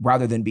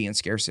rather than be in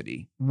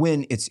scarcity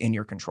when it's in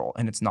your control.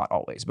 And it's not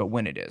always, but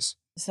when it is.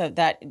 So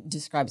that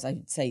describes,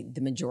 I'd say,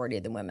 the majority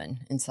of the women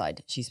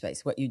inside She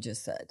Space, what you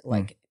just said,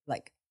 like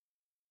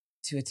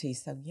to a T.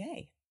 So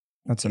yay.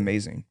 That's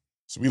amazing.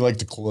 So we like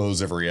to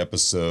close every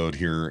episode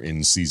here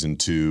in season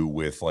 2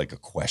 with like a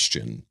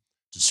question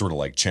to sort of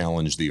like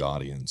challenge the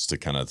audience to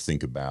kind of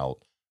think about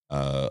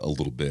a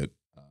little bit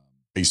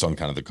based on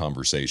kind of the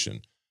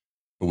conversation.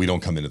 But we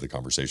don't come into the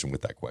conversation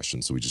with that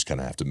question. So we just kind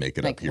of have to make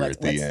it up here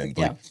at the end.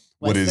 Like,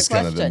 what is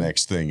kind of the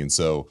next thing? And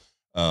so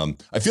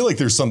I feel like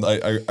there's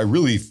I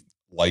really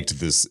liked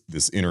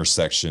this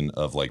intersection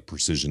of like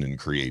precision and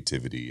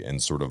creativity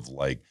and sort of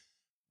like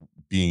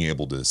being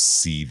able to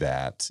see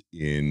that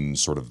in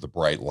sort of the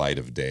bright light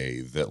of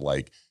day, that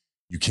like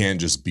you can't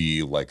just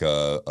be like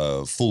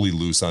a fully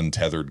loose,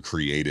 untethered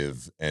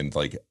creative and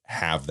like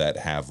have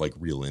like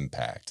real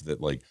impact,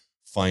 that like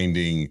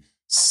finding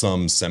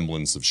some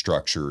semblance of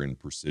structure and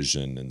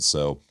precision. And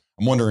so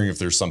I'm wondering if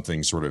there's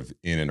something sort of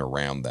in and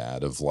around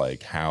that of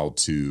like how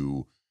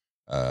to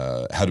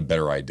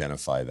better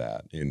identify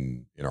that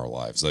in our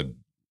lives. Do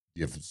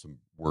you have some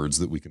words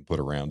that we can put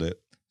around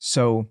it?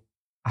 So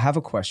I have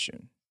a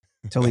question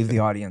to leave the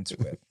audience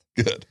with.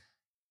 Good.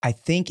 I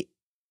think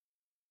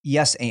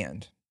yes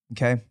and,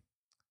 okay?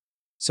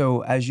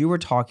 So as you were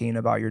talking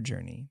about your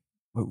journey,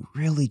 what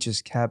really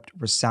just kept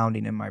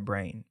resounding in my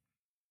brain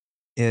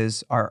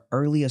is our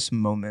earliest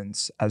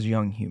moments as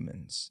young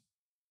humans.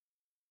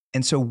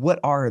 And so what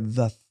are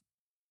the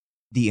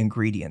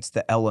ingredients,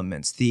 the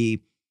elements,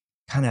 the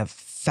kind of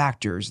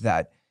factors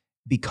that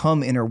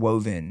become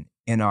interwoven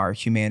in our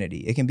humanity?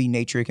 It can be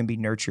nature, it can be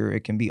nurture,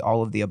 it can be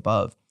all of the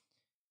above.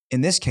 In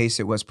this case,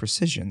 it was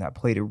precision that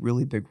played a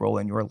really big role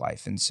in your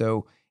life. And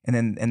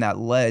that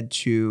led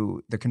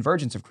to the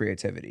convergence of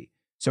creativity.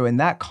 So in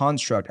that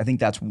construct, I think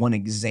that's one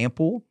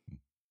example.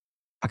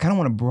 I kind of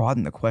want to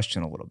broaden the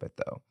question a little bit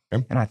though.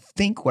 Okay. And I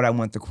think what I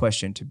want the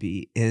question to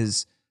be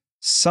is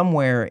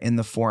somewhere in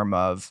the form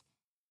of,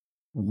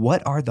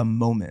 what are the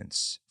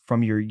moments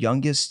from your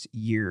youngest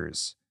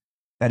years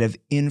that have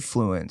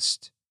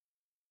influenced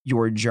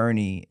your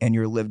journey and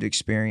your lived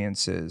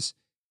experiences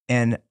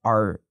and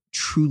are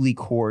truly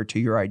core to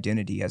your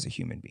identity as a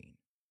human being?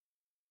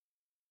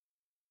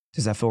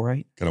 Does that feel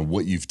right? Kind of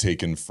what you've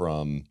taken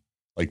from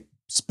like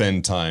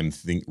spend time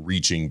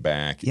reaching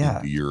back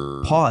into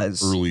your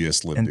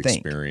earliest lived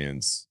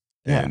experience.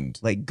 And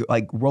like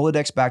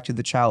Rolodex back to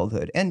the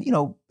childhood. And,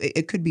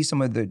 it could be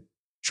some of the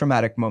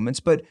traumatic moments,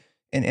 but,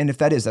 and if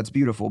that is, that's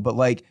beautiful. But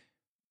like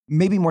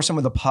maybe more some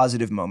of the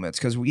positive moments,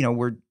 because,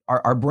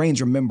 our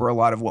brains remember a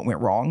lot of what went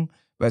wrong,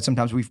 but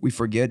sometimes we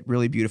forget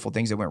really beautiful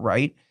things that went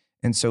right.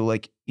 And so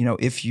like,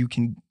 if you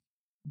can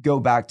go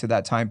back to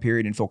that time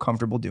period and feel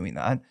comfortable doing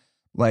that,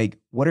 like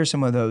what are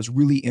some of those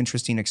really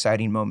interesting,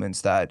 exciting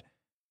moments that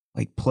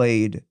like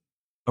played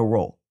a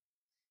role?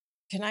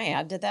 Can I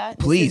add to that?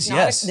 Please,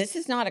 yes. This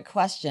is not a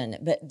question,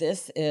 but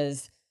this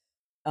is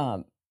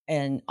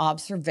an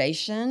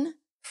observation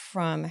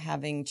from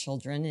having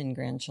children and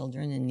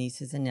grandchildren and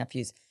nieces and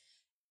nephews.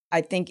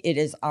 I think it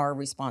is our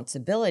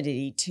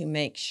responsibility to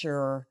make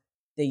sure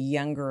the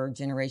younger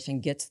generation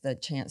gets the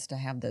chance to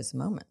have those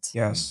moments.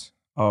 Yes.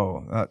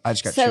 Oh, I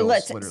just got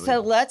chills, literally. So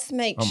let's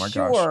make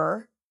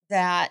sure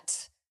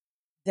that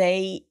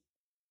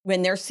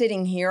when they're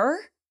sitting here,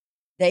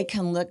 they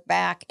can look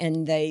back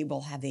and they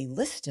will have a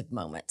list of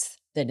moments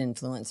that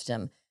influenced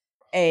them,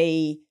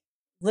 a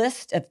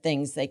list of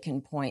things they can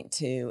point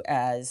to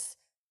as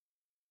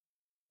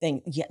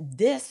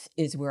this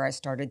is where I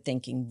started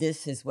thinking,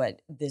 this is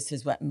what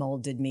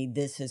molded me,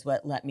 this is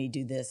what let me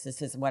do this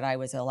is what I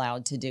was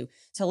allowed to do.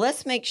 So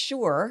let's make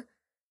sure,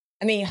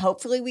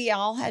 hopefully we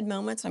all had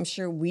moments, I'm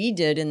sure we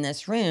did in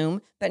this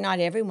room, but not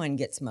everyone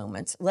gets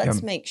moments.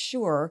 Let's make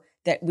sure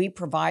that we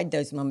provide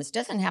those moments. It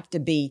doesn't have to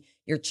be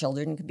your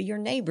children, it can be your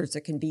neighbors,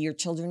 it can be your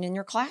children in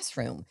your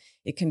classroom,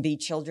 it can be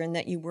children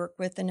that you work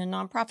with in a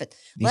nonprofit.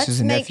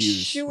 Let's make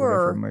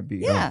sure,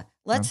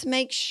 let's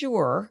make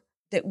sure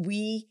that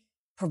we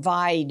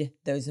provide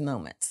those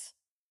moments.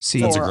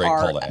 See, that's a great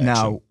call to action.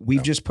 Now,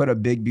 we've just put a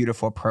big,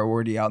 beautiful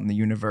priority out in the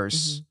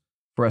universe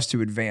for us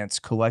to advance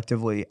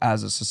collectively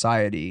as a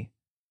society,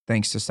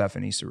 thanks to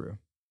Stephanie Tsuru.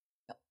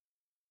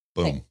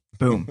 Boom. Hey.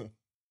 Boom.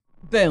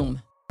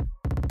 Boom.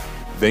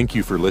 Thank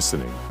you for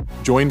listening.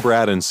 Join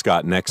Brad and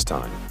Scott next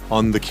time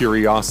on the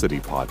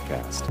Curiosity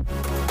Podcast.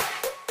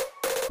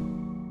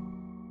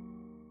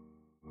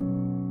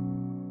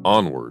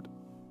 Onward.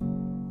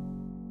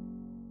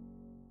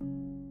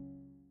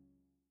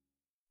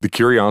 The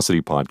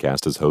Curiosity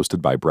Podcast is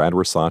hosted by Brad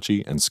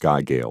Rasace and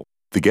Scott Gale.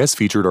 The guests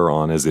featured are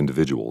on as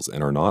individuals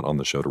and are not on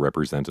the show to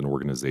represent an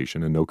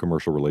organization, and no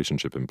commercial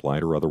relationship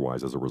implied or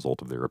otherwise as a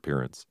result of their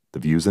appearance. The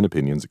views and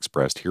opinions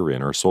expressed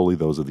herein are solely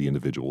those of the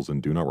individuals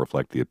and do not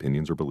reflect the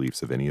opinions or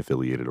beliefs of any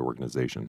affiliated organization.